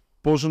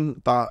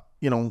buzzing that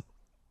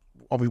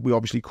we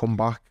obviously come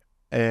back.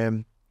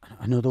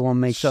 Another one,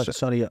 mate.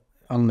 Sorry,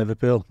 on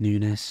Liverpool,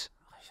 Nunes.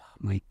 Oh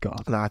my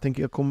God. I think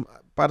he'll come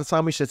by the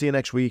time we sit here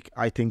next week.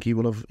 I think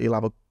he'll have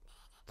a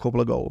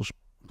couple of goals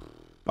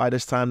by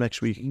this time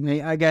next week.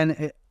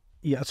 Again,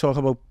 talk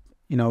about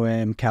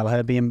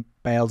Kelleher being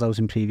bailed out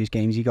in previous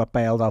games. He got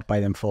bailed out by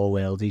them 4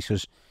 worldies. So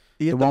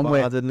the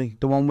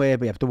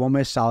one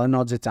where Salah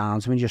nods it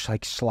down to him and just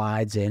like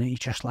slides in, he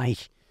just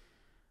like,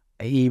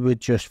 he would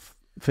just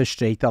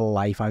frustrate the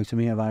life out of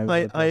me.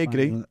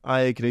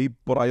 I agree,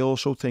 but I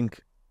also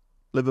think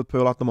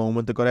Liverpool at the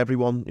moment, they've got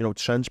everyone,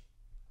 Trent's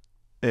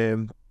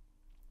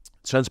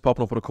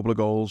popping up with a couple of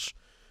goals.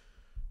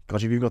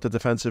 God, you've even got the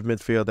defensive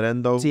midfielder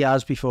Endo.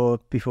 Diaz before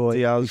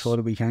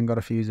the weekend got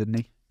a few,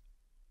 didn't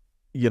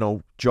he?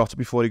 Jota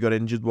before he got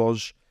injured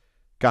was.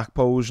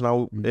 Gakpo's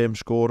now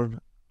scoring.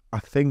 I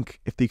think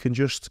if they can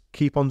just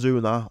keep on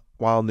doing that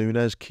while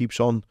Nunes keeps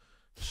on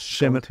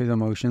simmering through the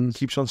motions,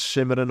 keeps on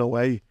simmering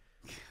away,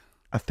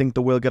 I think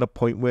they will get a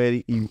point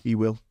where he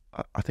will.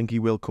 I think he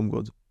will come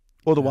good.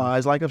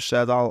 Otherwise, like I've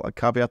said, I'll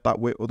caveat that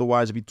with,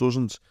 otherwise if he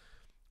doesn't,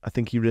 I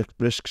think he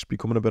risks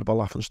becoming a bit of a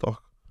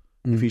laughingstock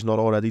if he's not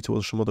already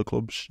to some other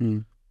clubs.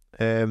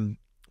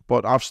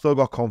 But I've still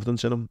got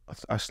confidence in him.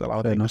 I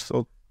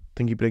still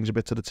think he brings a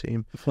bit to the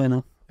team. Fair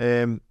enough.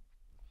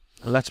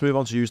 Let's move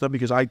on to you now,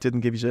 because I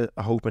didn't give you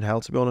a hope in hell,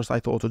 to be honest. I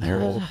thought it'd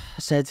draw. I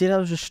said to you, that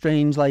was just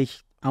strange, like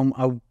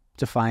how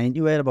defiant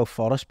you were about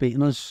Forest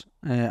beating us.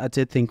 I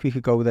did think we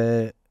could go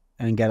there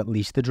and get at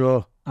least a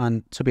draw,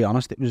 and to be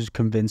honest, it was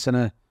convincing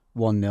a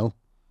 1-0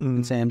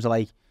 in terms of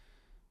like.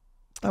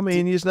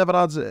 You've never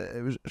had.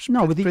 It was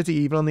pretty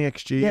even on the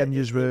XG, and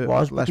you were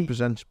less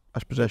possession.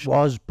 It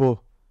was, but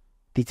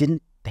they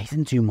didn't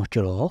do much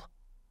at all.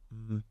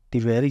 They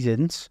really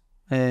didn't.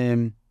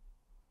 I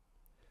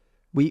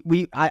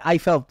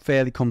felt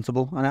fairly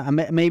comfortable,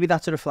 and maybe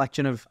that's a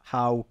reflection of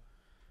how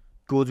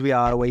good we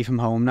are away from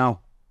home now,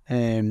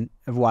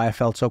 of why I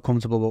felt so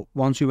comfortable. But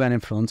once we went in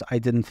front, I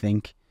didn't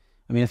think.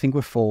 I think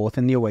we're 4th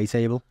in the away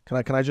table.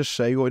 Can I just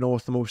say,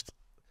 what the most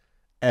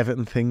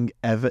Everton thing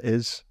ever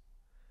is?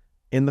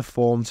 In the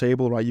form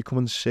table, right? You come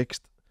in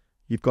 6th.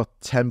 You've got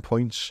 10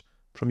 points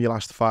from your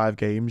last 5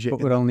 games.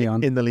 But we're only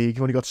on in the league.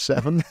 You've only got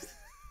 7.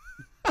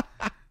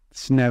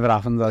 It's never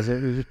happened, does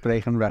it? We're just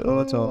breaking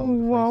records all.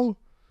 Wow.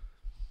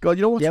 God,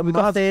 you know what? Yeah, we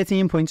got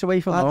 13 points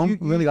away from home.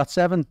 We only got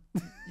 7.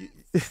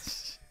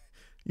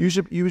 You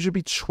should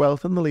be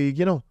 12th in the league,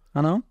 I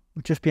know.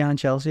 Just behind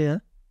Chelsea, yeah.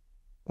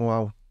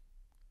 Wow.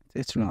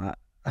 It's not.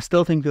 I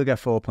still think we'll get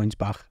 4 points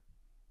back.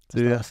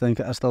 I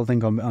still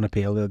think on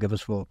appeal they'll give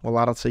us 4. Well,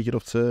 that'll take it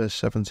up to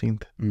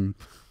 17th.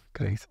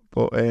 Great.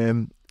 But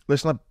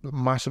listen, a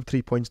massive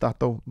 3 points that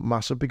though,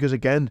 massive, because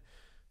again,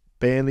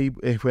 Burnley,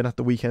 if we're at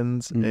the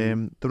weekend,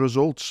 the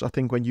results, I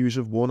think when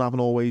you've won, haven't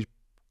always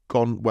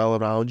gone well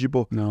around you,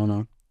 but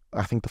no.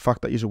 I think the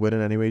fact that you're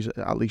winning anyways,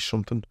 at least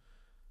something.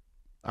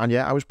 And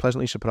yeah, I was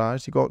pleasantly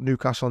surprised. You got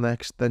Newcastle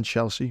next, then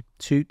Chelsea.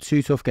 Two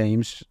tough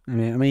games. I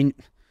mean,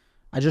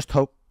 I just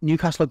hope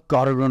Newcastle have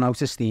got to run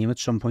out of steam at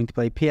some point to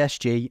play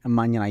PSG and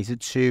Man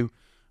United, two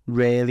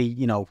really,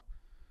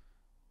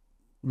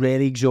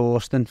 really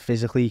exhausting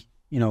physically,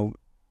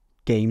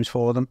 games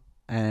for them.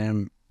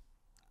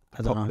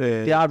 I don't know.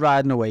 They are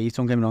riding away,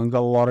 don't get me wrong. They've got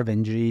a lot of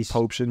injuries.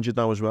 Pope's injured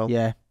now as well.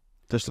 Yeah.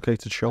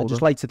 Dislocated shoulder. I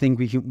just like to think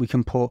we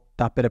can put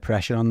that bit of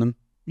pressure on them,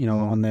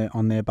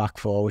 on their back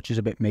four, which is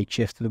a bit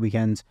makeshift for the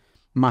weekend.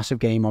 Massive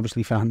game,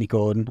 obviously, for Andy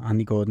Gordon.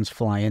 Andy Gordon's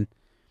flying.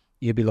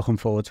 You'll be looking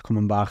forward to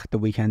coming back. The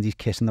weekend, he's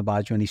kissing the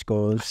badge when he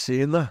scores.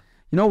 Seeing that.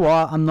 You know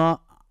what?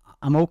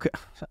 I'm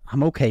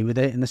okay with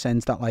it in the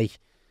sense that, like,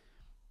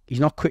 he's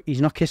not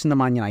kissing the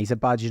Man United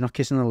badge. He's not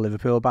kissing the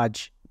Liverpool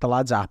badge. The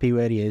lad's happy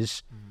where he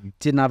is.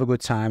 Didn't have a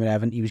good time at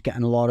Everton. He was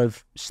getting a lot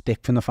of stick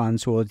from the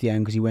fans towards the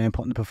end because he weren't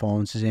putting the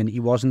performances in. He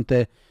wasn't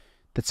the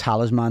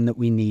talisman that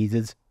we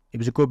needed. It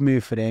was a good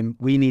move for him.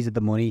 We needed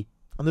the money.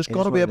 And there's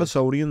got to be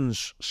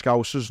Evertonians,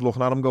 Scousers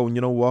looking at him going,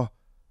 you know what?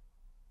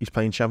 He's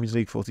playing Champions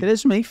League footy. It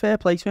is me, fair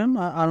play to him.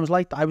 I was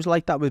like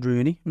that with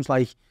Rooney. It was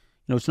like,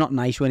 it's not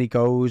nice when he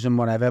goes and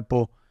whatever,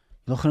 but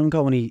look at him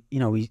going.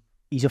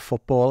 He's a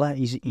footballer.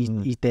 He's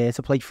there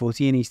to play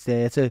footy, and he's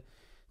there to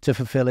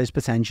fulfil his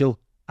potential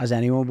as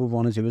anyone would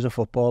want to do as a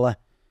footballer.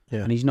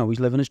 Yeah. And he's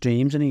living his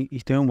dreams, and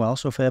he's doing well.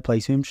 So fair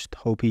play to him. Just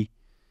hope he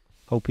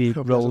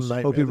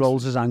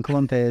rolls his ankle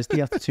on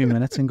Thursday after 2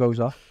 minutes and goes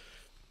off.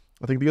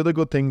 I think the other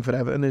good thing for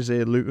Everton is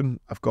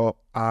Luton. I've got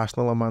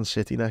Arsenal and Man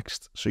City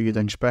next, so you'd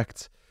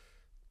expect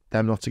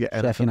them not to get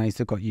anything. Sheffield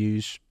United got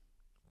used.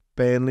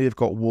 Burnley have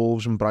got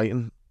Wolves and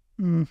Brighton.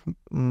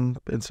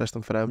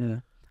 Interesting for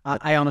them. Yeah.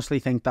 I honestly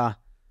think that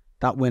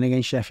win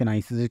against Sheffield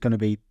United is going to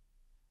be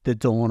the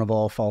dawn of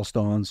all false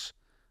dawns.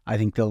 I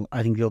think they'll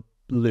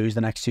lose the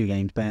next 2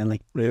 games,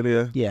 Burnley. Really?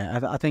 Yeah. Yeah,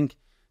 I think.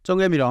 Don't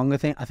get me wrong. I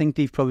think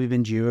they've probably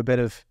been due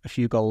a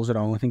few goals at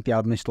home. I think they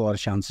have missed a lot of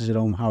chances at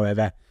home.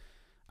 However,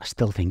 I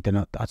still think they're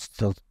not. I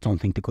still don't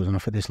think they're good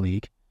enough for this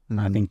league.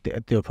 I think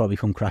they'll probably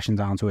come crashing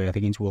down to earth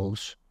against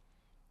Wolves.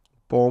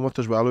 Bournemouth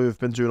as well, who've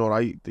been doing all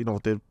right. They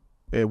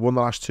won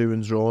the last 2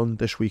 and drawn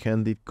this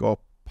weekend. They've got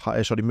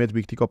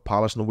midweek they got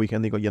Palace, and the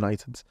weekend they got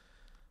United.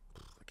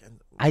 Again,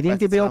 I think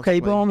they'll be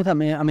okay, Bournemouth. I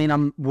mean,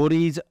 I'm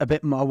worried a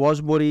bit more. I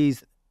was worried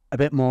a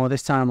bit more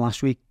this time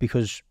last week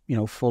because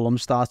Fulham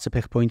started to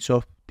pick points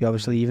up. They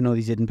obviously, even though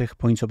they didn't pick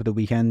points up at the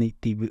weekend,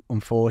 they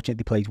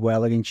unfortunately played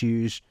well against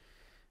Hughes.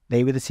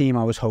 They were the team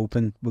I was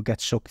hoping would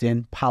get sucked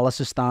in. Palace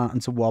is starting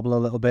to wobble a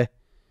little bit.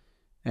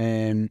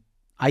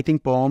 I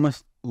think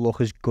Bournemouth look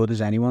as good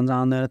as anyone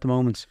down there at the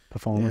moment,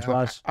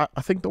 performance-wise.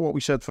 I think that what we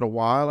said for a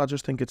while, I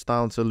just think it's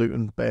down to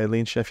Luton, Burnley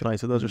and Sheffield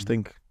United. I just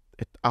think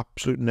it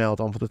absolutely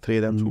nailed on for the 3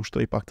 of them to go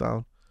straight back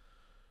down.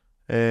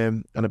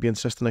 And it'll be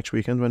interesting next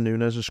weekend when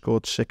Nunes has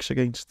scored 6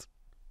 against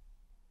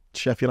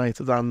Sheffield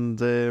United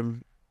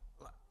and...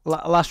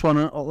 Last one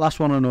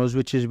on us,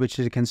 which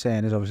is a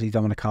concern, is obviously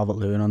Dominic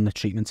Calvert-Lewin on the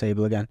treatment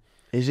table again.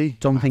 Is he?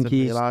 Don't think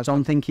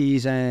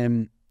he's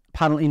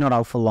apparently not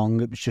out for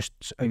long. It was just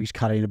he was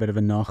carrying a bit of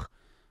a knock.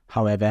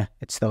 However,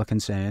 it's still a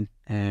concern.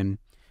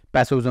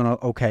 Beto's done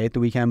okay at the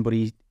weekend, but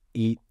he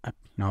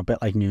a bit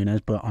like Nunes,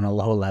 but on a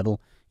lower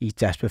level. He's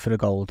desperate for a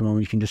goal at the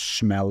moment. You can just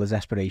smell the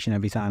desperation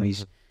every time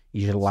he's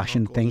just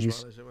lashing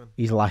things.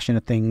 He's lashing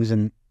at things,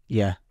 and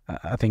yeah,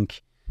 I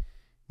think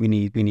we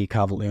need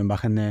Calvert-Lewin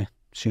back in there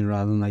sooner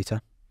rather than later.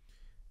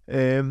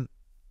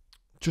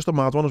 Just a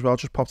mad one as well,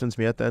 just popped into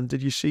my head then.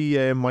 Did you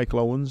see Michael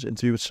Owen's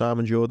interview with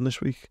Simon Jordan this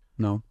week?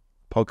 No.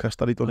 Podcast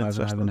that he done. I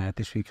haven't heard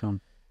this week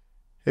on.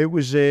 It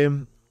was,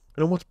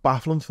 what's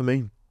baffling for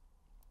me?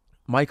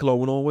 Michael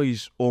Owen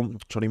almost,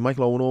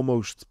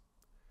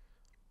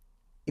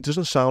 it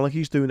doesn't sound like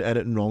he's doing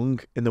anything wrong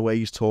in the way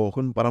he's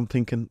talking, but I'm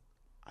thinking,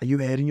 are you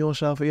airing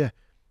yourself here?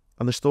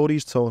 And the story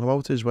he's talking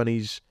about is when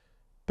he's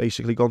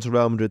basically gone to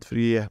Real Madrid for a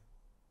year.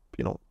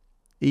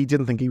 He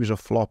didn't think he was a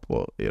flop,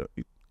 but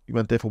he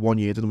went there for 1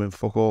 year, didn't win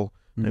fuck all,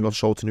 and got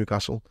sold to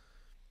Newcastle.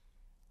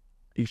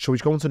 So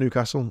he's going to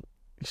Newcastle.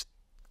 I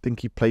think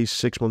he plays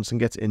 6 months and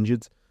gets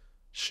injured.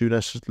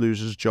 Souness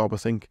loses his job, I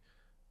think.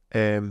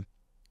 And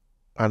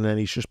then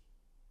he's just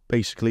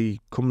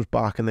basically comes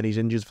back and then he's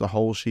injured for the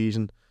whole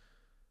season.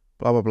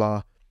 Blah, blah,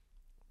 blah.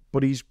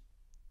 But he's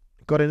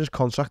got in his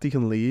contract he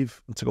can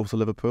leave to go to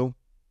Liverpool.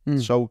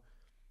 So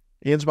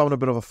he ends up having a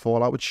bit of a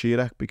fallout with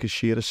Shearer because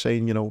Shearer's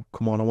saying,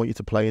 come on, I want you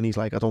to play. And he's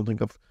like, I don't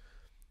think I've...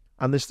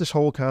 And there's this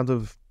whole kind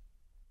of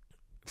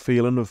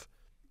feeling of,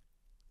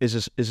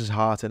 is his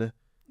heart in it?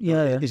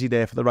 Yeah. Is he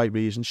there for the right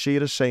reason?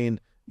 Shearer's saying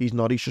he's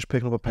not, he's just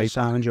picking up a paper.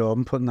 Simon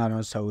Jordan putting that on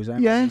his toes.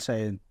 Yeah.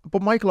 Saying...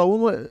 But Michael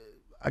Owen,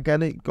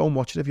 again, go and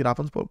watch it if you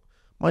haven't, but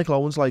Michael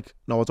Owen's like,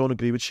 no, I don't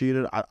agree with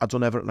Shearer. I've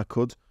done everything I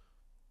could.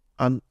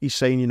 And he's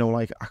saying, you know,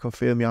 like, I can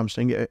feel my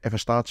hamstring. If I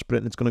start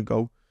sprinting, it's going to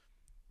go.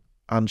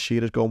 And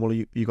Shearer's going, well,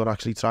 you got to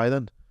actually try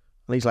then.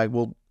 And he's like,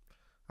 well,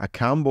 I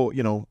can, but,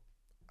 you know,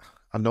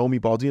 I know my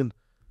body. And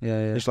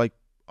it's like,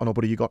 oh no,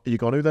 but are you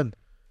going to then?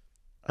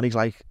 And he's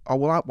like, oh,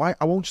 well,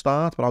 I won't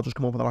start, but I'll just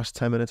come over the last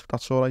 10 minutes if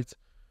that's all right.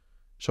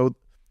 So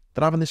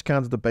they're having this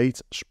kind of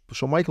debate.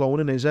 So Michael Owen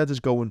in his head is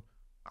going,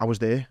 I was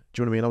there.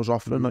 Do you know what I mean? I was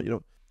offering, you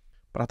know.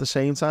 But at the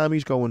same time,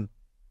 he's going,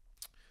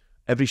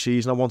 every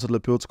season I wanted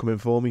Liverpool to come in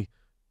for me.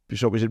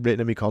 So it was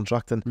written in my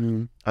contract,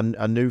 and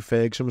I knew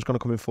Ferguson was going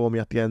to come in for me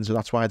at the end, so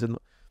that's why I didn't.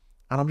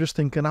 And I'm just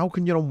thinking, how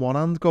can you on one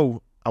hand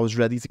go, I was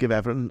ready to give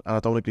Everton, and I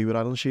don't agree with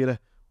Alan Shearer,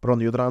 but on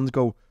the other hand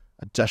go,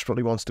 I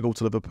desperately wants to go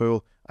to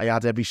Liverpool. I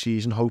had every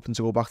season hoping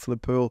to go back to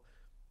Liverpool,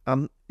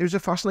 and it was a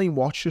fascinating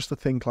watch just to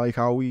think like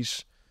how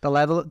he's the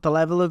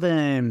level of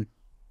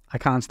I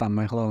can't stand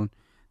Michael Owen.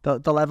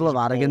 The level of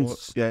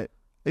arrogance. Yeah.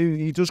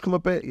 He does come a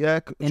bit,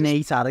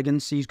 innate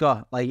arrogance he's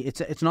got. Like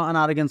it's not an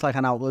arrogance like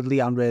an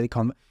outwardly I'm really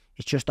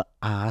it's just an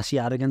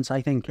arsey arrogance,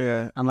 I think.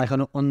 Yeah. And like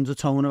an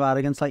undertone of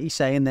arrogance, like he's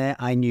saying there,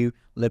 I knew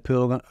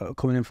Liverpool were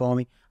coming in for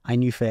me. I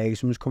knew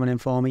Ferguson was coming in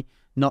for me.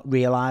 Not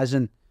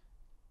realising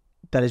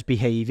that his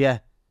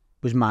behaviour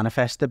was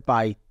manifested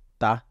by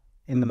that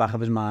in the back of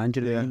his mind,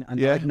 do you know what I mean?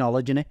 And not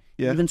acknowledging it.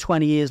 Yeah. Even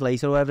 20 years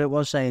later, or whatever it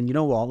was, saying, you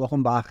know what,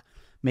 looking back,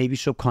 maybe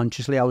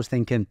subconsciously I was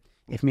thinking,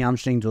 if my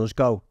hamstring does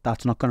go,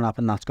 that's not going to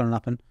happen, that's going to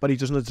happen. But he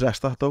doesn't address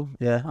that though.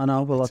 Yeah, I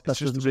know. Well, that's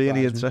just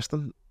really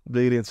interesting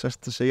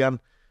to see. And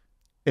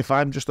if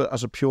I'm just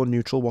as a pure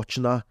neutral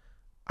watching that,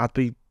 I'd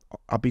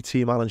be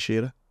team Alan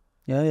Shearer.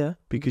 Yeah.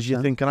 Because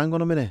you're thinking, hang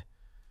on a minute,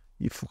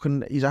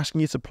 he's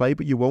asking you to play,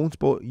 but you won't.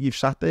 But you've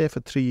sat there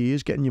for 3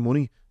 years getting your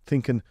money,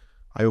 thinking,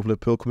 I hope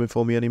Liverpool come in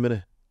for me any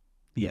minute.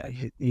 Yeah,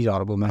 he's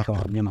horrible, Michael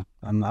Owen, you know.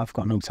 And I've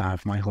got no time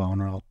for Michael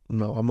Owen at all.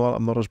 No,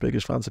 I'm not his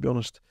biggest fan, to be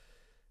honest.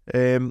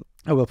 I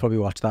will probably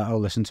watch that. I'll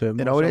listen to it.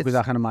 You know, because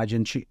I can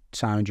imagine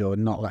Simon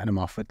Jordan not letting him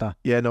off with that.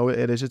 Yeah, no,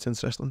 it is. It's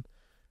interesting.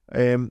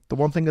 The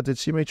one thing I did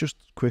see, mate, just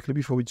quickly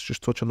before we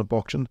just touch on the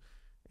boxing,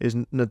 is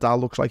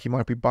Nadal looks like he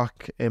might be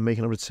back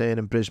making a return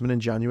in Brisbane in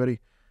January.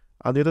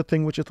 And the other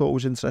thing which I thought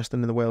was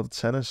interesting in the world of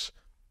tennis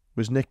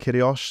was Nick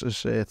Kyrgios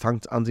has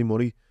thanked Andy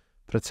Murray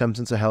for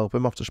attempting to help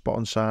him after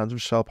spotting signs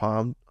of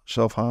self-harm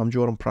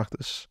during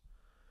practice,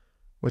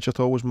 which I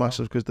thought was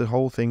massive because the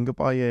whole thing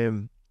by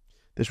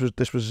this was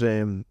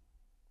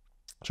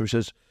so he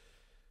says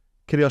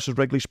Kyrgios has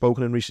regularly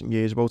spoken in recent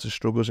years about his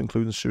struggles,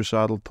 including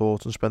suicidal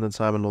thoughts and spending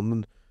time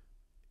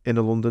in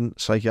a London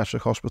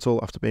psychiatric hospital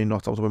after being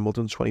knocked out of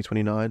Wimbledon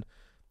 2029.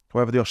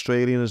 However, the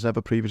Australian has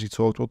never previously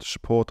talked about the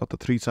support that the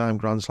three-time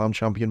Grand Slam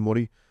champion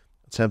Murray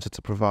attempted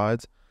to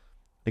provide.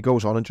 He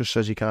goes on and just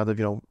says he kind of,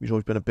 you know, he's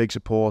always been a big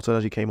supporter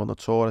as he came on the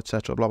tour,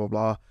 etc., blah, blah,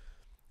 blah.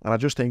 And I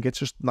just think it's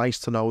just nice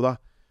to know that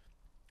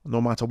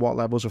no matter what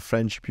levels of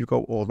friendship you go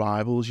or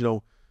rivals, you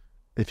know,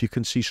 if you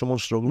can see someone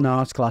struggling,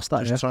 no, it's class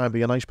that, just try and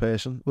be a nice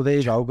person. Well, there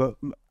you go. But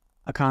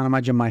I can't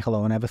imagine Michael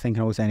Owen ever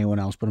thinking about anyone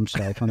else but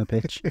himself on the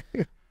pitch.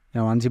 You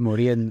know, Andy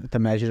Murray and the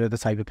measure of the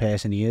type of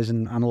person he is,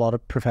 and a lot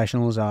of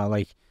professionals are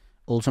like,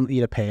 ultimately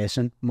you're a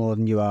person more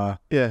than you are,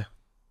 you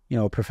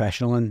know, a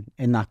professional. And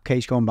in that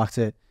case, going back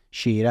to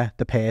Shearer,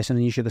 the person,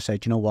 and you should have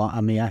said, you know what,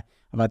 I'm here.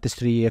 I've had this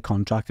 3-year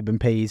contract. I've been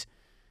paid,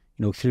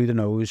 you know, through the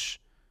nose.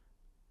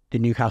 The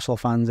Newcastle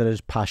fans are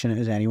as passionate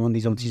as anyone.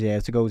 They don't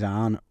deserve to go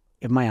down.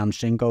 If my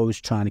hamstring goes,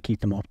 trying to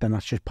keep them up, then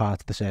that's just part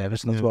of the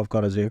service. That's what I've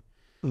got to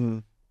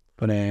do.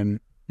 But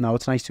no,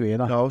 it's nice to hear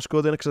that. No, it's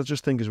good, because I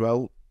just think as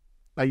well,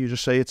 like you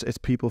just say, it's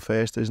people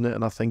first, isn't it?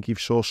 And I think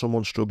you've saw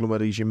someone struggling,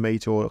 whether he's your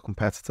mate or a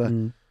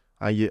competitor,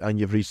 and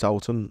you've reached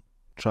out and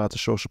tried to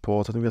show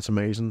support. I think that's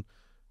amazing.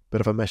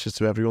 Bit of a message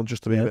to everyone,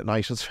 just to be a bit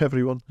nicer to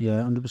everyone.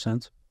 Yeah,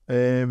 100%.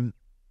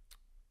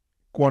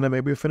 Go on then,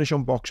 maybe we'll finish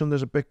on boxing.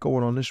 There's a bit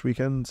going on this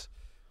weekend.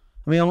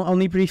 I mean,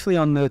 only briefly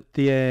on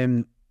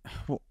the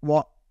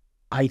what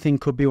I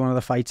think could be one of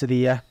the fights of the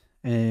year.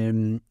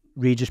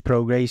 Regis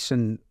Prograis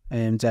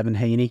and Devin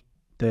Haney,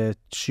 the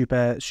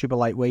super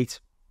lightweight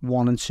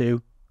 1 and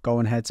 2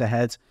 going head to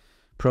head.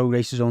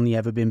 Prograis has only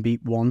ever been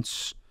beat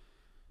once.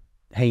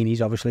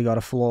 Haney's obviously got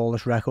a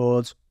flawless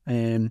record.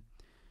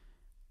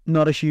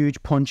 Not a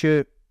huge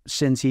puncher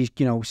since he's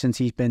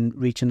been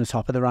reaching the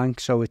top of the rank,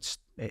 so it's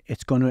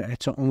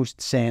almost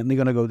certainly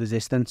gonna go the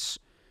distance.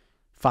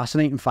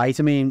 Fascinating fight.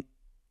 I mean,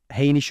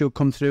 Haney should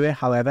come through it.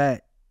 However,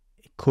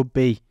 it could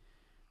be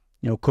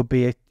you've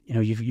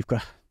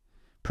got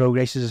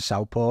Prograis as a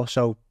southpaw,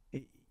 so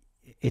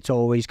it's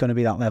always going to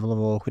be that level of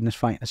awkwardness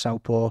fighting a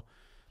southpaw.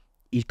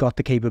 He's got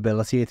the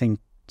capability, I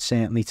think,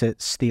 certainly to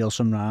steal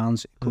some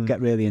rounds. It could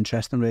get really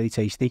interesting, really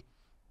tasty.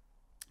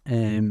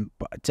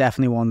 But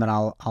definitely one that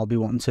I'll be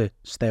wanting to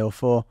stay up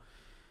for.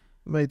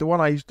 Mate,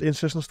 the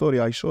interesting story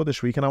I saw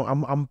this week, and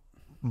I'm a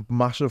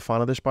massive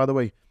fan of this, by the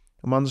way.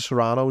 Amanda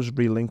Serrano's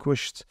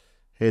relinquished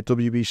her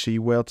WBC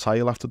world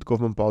title after the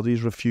government body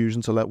is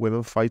refusing to let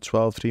women fight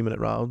 12 3-minute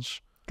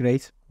rounds.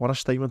 Great. What a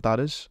statement that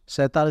is.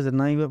 Said that, didn't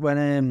I?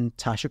 When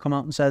Tasha come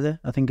out and said it,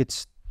 I think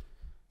it's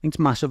think it's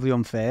massively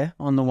unfair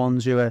on the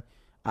ones who are.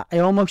 I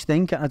almost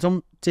think, I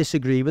don't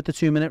disagree with the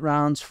 2-minute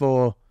rounds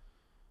for.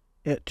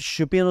 It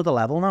should be another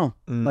level now.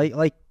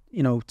 Like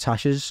you know,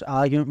 Tasha's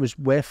argument was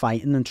we're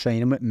fighting and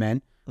training with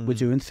men. We're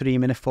doing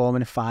 3-minute,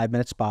 4-minute,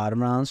 5-minute sparring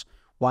rounds.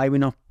 Why are we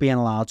not being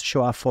allowed to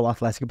show our full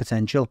athletic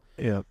potential?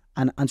 Yeah.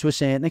 And to a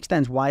certain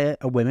extent, why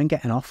are women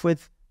getting off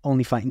with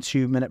only fighting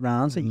 2-minute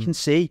rounds? Like you can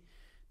see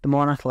the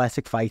more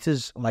athletic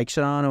fighters like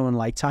Serrano and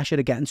like Tasha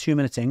are getting 2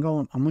 minutes in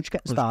going, I'm much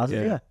getting started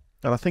here.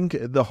 And I think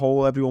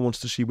everyone wants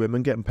to see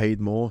women getting paid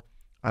more.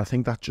 I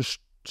think that just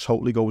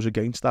totally goes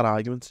against that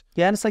argument.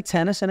 Yeah, and it's like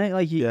tennis, isn't it?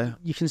 Like you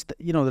can,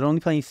 they're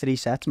only playing 3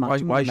 sets. Why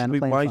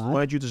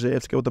do you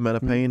deserve to go with the men are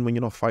paying when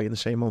you're not fighting the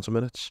same amount of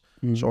minutes?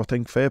 So I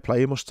think fair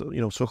play must,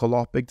 took a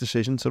lot big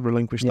decision to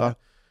relinquish that,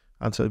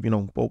 and to,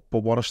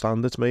 but what a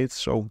standard's made.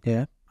 So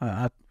yeah,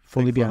 I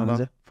fully behind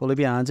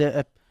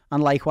it.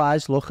 And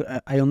likewise, look,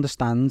 I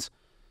understand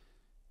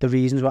the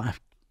reasons why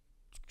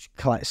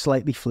I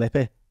slightly flip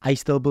it. I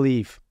still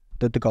believe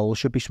that the goal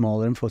should be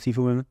smaller in footy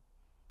for women,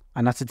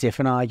 and that's a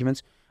different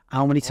argument.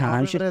 How many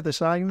times?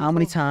 How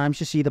many times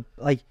you see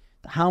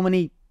how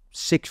many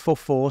 6'4",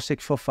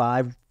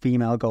 6'5"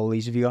 female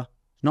goalies have you got?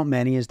 Not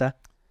many, is there?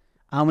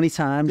 How many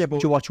times do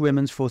you watch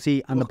women's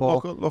footy and the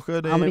ball? Look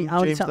at how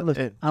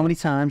many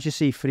times you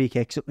see free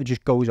kicks that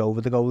just goes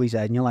over the goalie's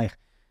head and you're like,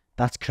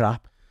 that's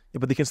crap. Yeah,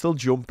 but they can still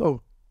jump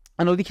though.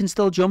 I know they can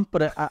still jump,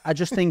 but I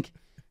just think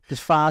there's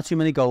far too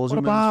many goals. What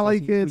about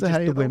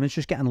the women's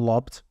just getting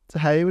lobbed? De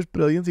Gea was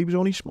brilliant. He was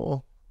only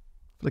small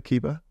for the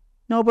keeper.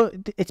 No, but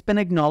it's been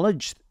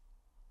acknowledged.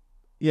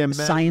 Yeah,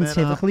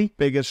 scientifically,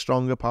 bigger,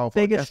 stronger,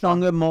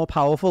 powerful. More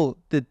powerful.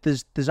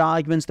 There's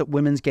arguments that the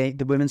women's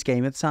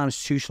game at the time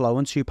is too slow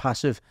and too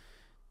passive.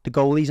 The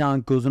goalies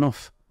aren't good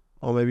enough.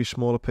 Or maybe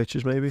smaller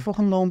pitches, maybe.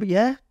 Fucking long, but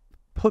yeah,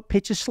 put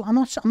pitches. I'm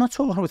not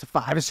talking about the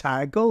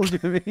 5-a-side goals. Do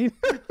you know what I mean?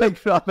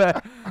 Like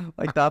proper,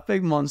 like that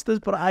big monsters.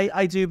 But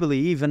I do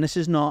believe, and this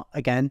is not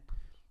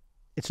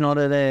it's not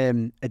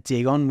a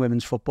dig on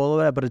women's football or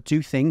whatever, but I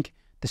do think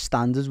the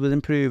standards will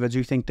improve. I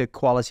do think the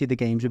quality of the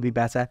games will be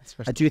better.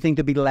 I do think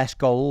there'll be less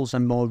goals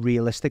and more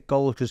realistic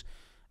goals, because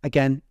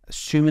again,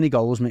 there's too many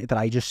goals, mate, that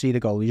I just see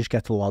the goalie just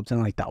get lobbed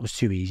and like, that was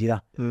too easy,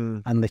 that.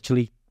 And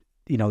literally,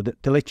 they're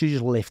literally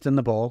just lifting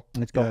the ball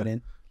and it's going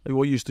in. Like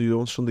what you used to do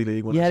on Sunday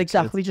League. Yeah,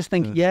 exactly. Just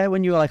think,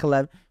 when you were like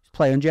 11,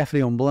 playing Jeffrey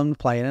Umberland,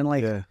 playing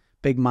in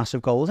big,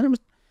 massive goals, and it was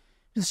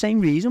the same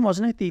reason,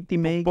 wasn't it? They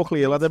made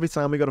Buckley Hill had, every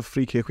time we got a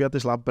free kick, we had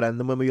this lad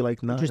Brendan when we were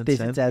like 9 just and did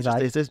 10. It dead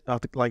just did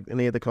it like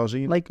near the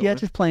Cosy.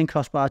 Just playing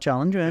crossbar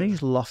challenge, really.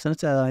 Just lofting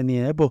it in the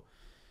air. But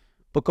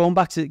going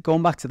back to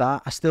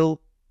that, I still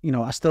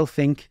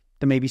think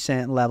there may be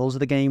certain levels of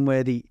the game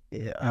where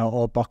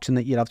or boxing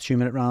that you'd have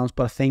 2-minute rounds,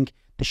 but I think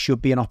there should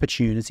be an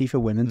opportunity for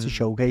women to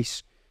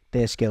showcase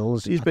their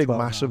skills. These big,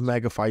 massive,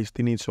 mega fights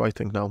they need to, I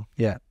think, now.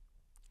 Yeah.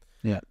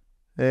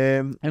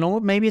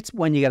 Maybe it's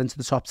when you get into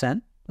the top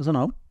 10. I don't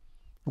know.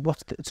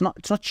 It's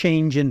not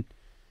changing.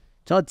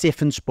 It's not a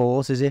different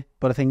sport, is it?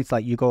 But I think it's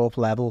like you go up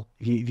level.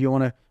 If you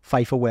want to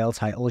fight for world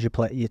titles, you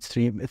play. It's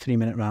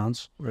 3-minute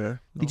rounds. Yeah.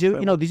 They do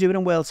it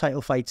in world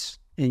title fights.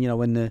 In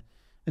the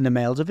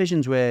male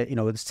divisions where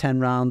there's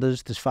 10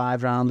 rounders, there's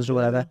 5 rounders or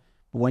whatever.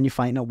 But when you're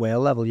fighting at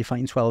world level, you're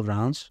fighting 12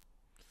 rounds.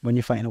 When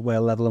you're fighting at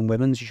world level in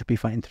women's, you should be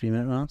fighting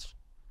 3-minute rounds.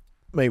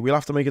 Mate, we'll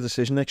have to make a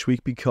decision next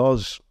week,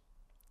 because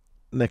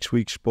next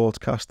week's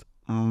Sportscast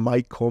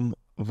might come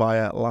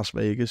via Las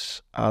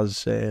Vegas,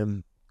 as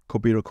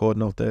could be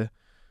recording out there.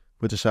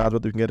 We'll decide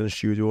whether we can get in the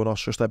studio or not.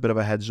 Just a bit of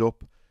a heads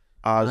up.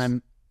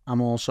 As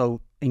I'm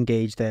also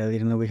engaged earlier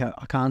in the week.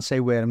 I can't say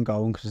where I'm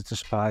going because it's a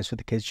surprise for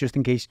the kids, just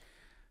in case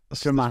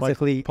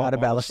dramatically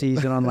Arabella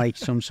sees it on like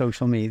some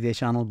social media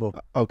channel.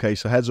 But okay,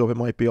 so heads up, it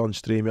might be on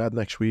StreamYard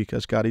next week,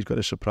 as Gary's got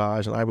a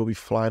surprise, and I will be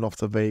flying off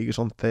to Vegas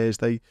on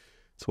Thursday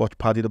to watch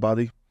Paddy the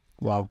Baddy.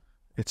 Wow.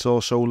 It's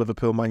also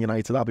Liverpool Man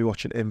United. I'll be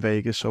watching in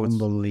Vegas, so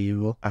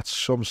unbelievable. That's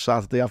some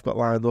Saturday I've got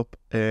lined up,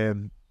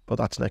 but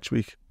that's next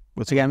week.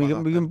 Again,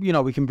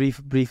 we can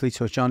briefly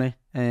touch on it.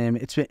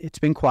 It's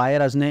been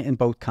quiet, hasn't it, in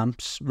both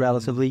camps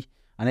relatively,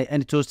 and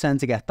it does tend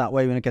to get that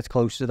way when it gets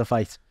closer to the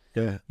fight.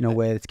 Yeah,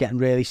 where it's getting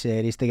really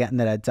serious. They're getting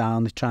their head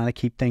down. They're trying to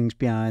keep things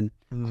behind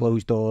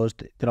closed doors.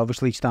 They're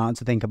obviously starting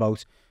to think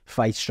about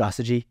fight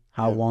strategy,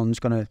 how one's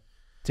going to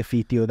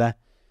defeat the other.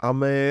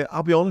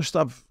 I'll be honest.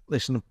 I'm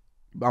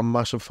a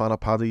massive fan of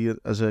Paddy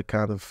as a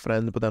kind of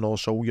friend, but then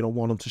also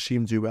want him to see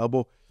him do well.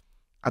 But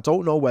I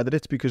don't know whether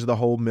it's because of the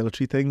whole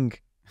military thing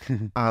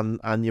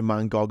and your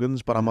man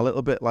Goggins. But I'm a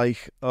little bit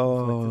like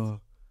not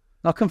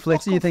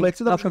conflicted. You think?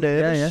 I'm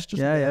nervous. Just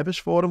nervous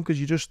for him,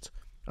 because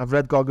I've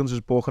read Goggins'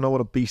 book. I know what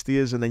a beast he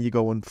is, and then you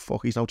go and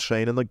fuck, he's now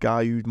training the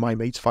guy who my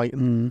mate's fighting.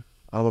 And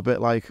I'm a bit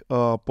like,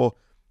 but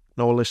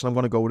no, listen, I'm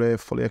going to go there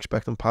fully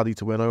expecting Paddy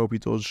to win. I hope he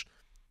does,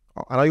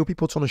 and I hope he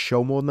puts on a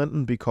show more than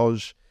anything,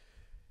 because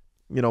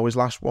his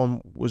last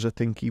one was, I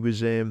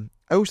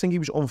always think he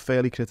was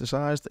unfairly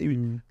criticised.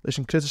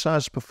 Listen,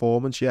 criticise his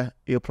performance,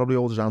 he'll probably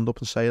hold his hand up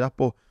and say that,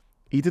 but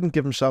he didn't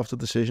give himself the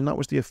decision. That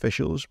was the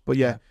officials. But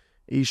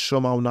he's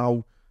somehow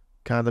now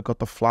kind of got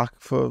the flack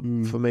for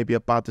maybe a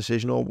bad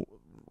decision or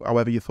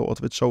however you thought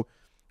of it. So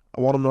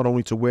I want him not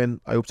only to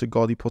win, I hope to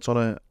God he puts on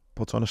a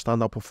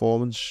standout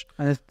performance.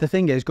 And the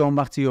thing is, going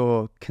back to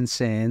your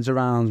concerns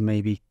around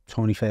maybe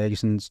Tony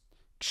Ferguson's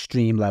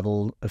extreme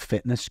level of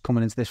fitness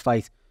coming into this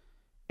fight,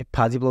 if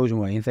Paddy blows him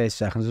away in 30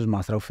 seconds, it doesn't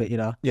matter how fit you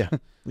are. Yeah. Do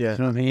you know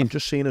what I mean? I've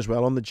just seen as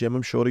well on the gym,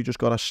 I'm sure he just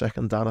got a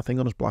second dan, I think,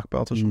 on his black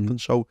belt or something.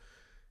 So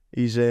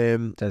he's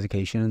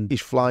dedication.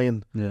 He's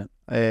flying. Yeah.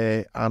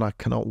 And I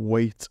cannot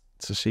wait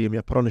to see him.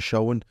 Put on a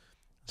show and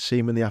see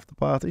him in the after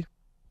party.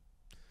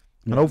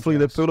 And hopefully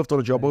Liverpool have done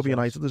a job over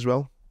United as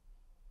well.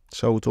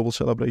 So double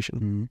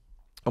celebration.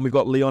 And we've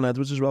got Leon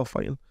Edwards as well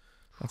fighting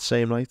that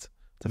same night,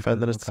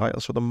 defending his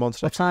title. So the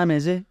monster. What time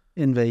is it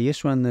in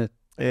Vegas when the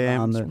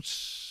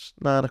it's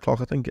 9 o'clock,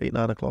 I think, 8,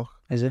 9 o'clock.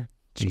 Is it?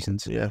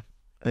 Decent. Yeah.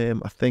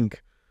 I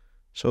think.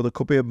 So there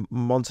could be a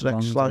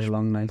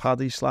Monterrey /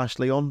 Paddy /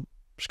 Leon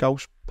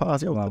Scouse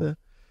party out there.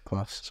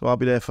 Class. So I'll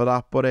be there for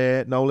that.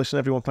 But no, listen,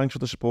 everyone, thanks for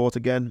the support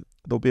again.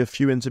 There'll be a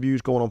few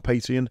interviews going on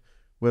Patreon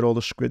with all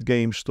the Squid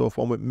Game stuff.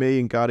 One with me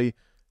and Gary,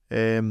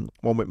 one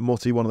with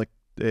Mutty, one of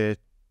the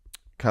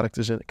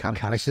characters in it.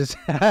 Characters.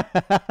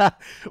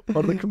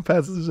 One of the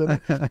competitors in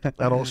it.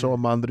 And also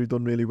Amanda, who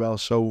done really well.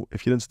 So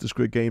if you're into the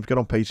Squid Games, get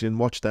on Patreon,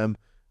 watch them,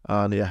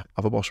 and yeah,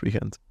 have a boss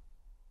weekend.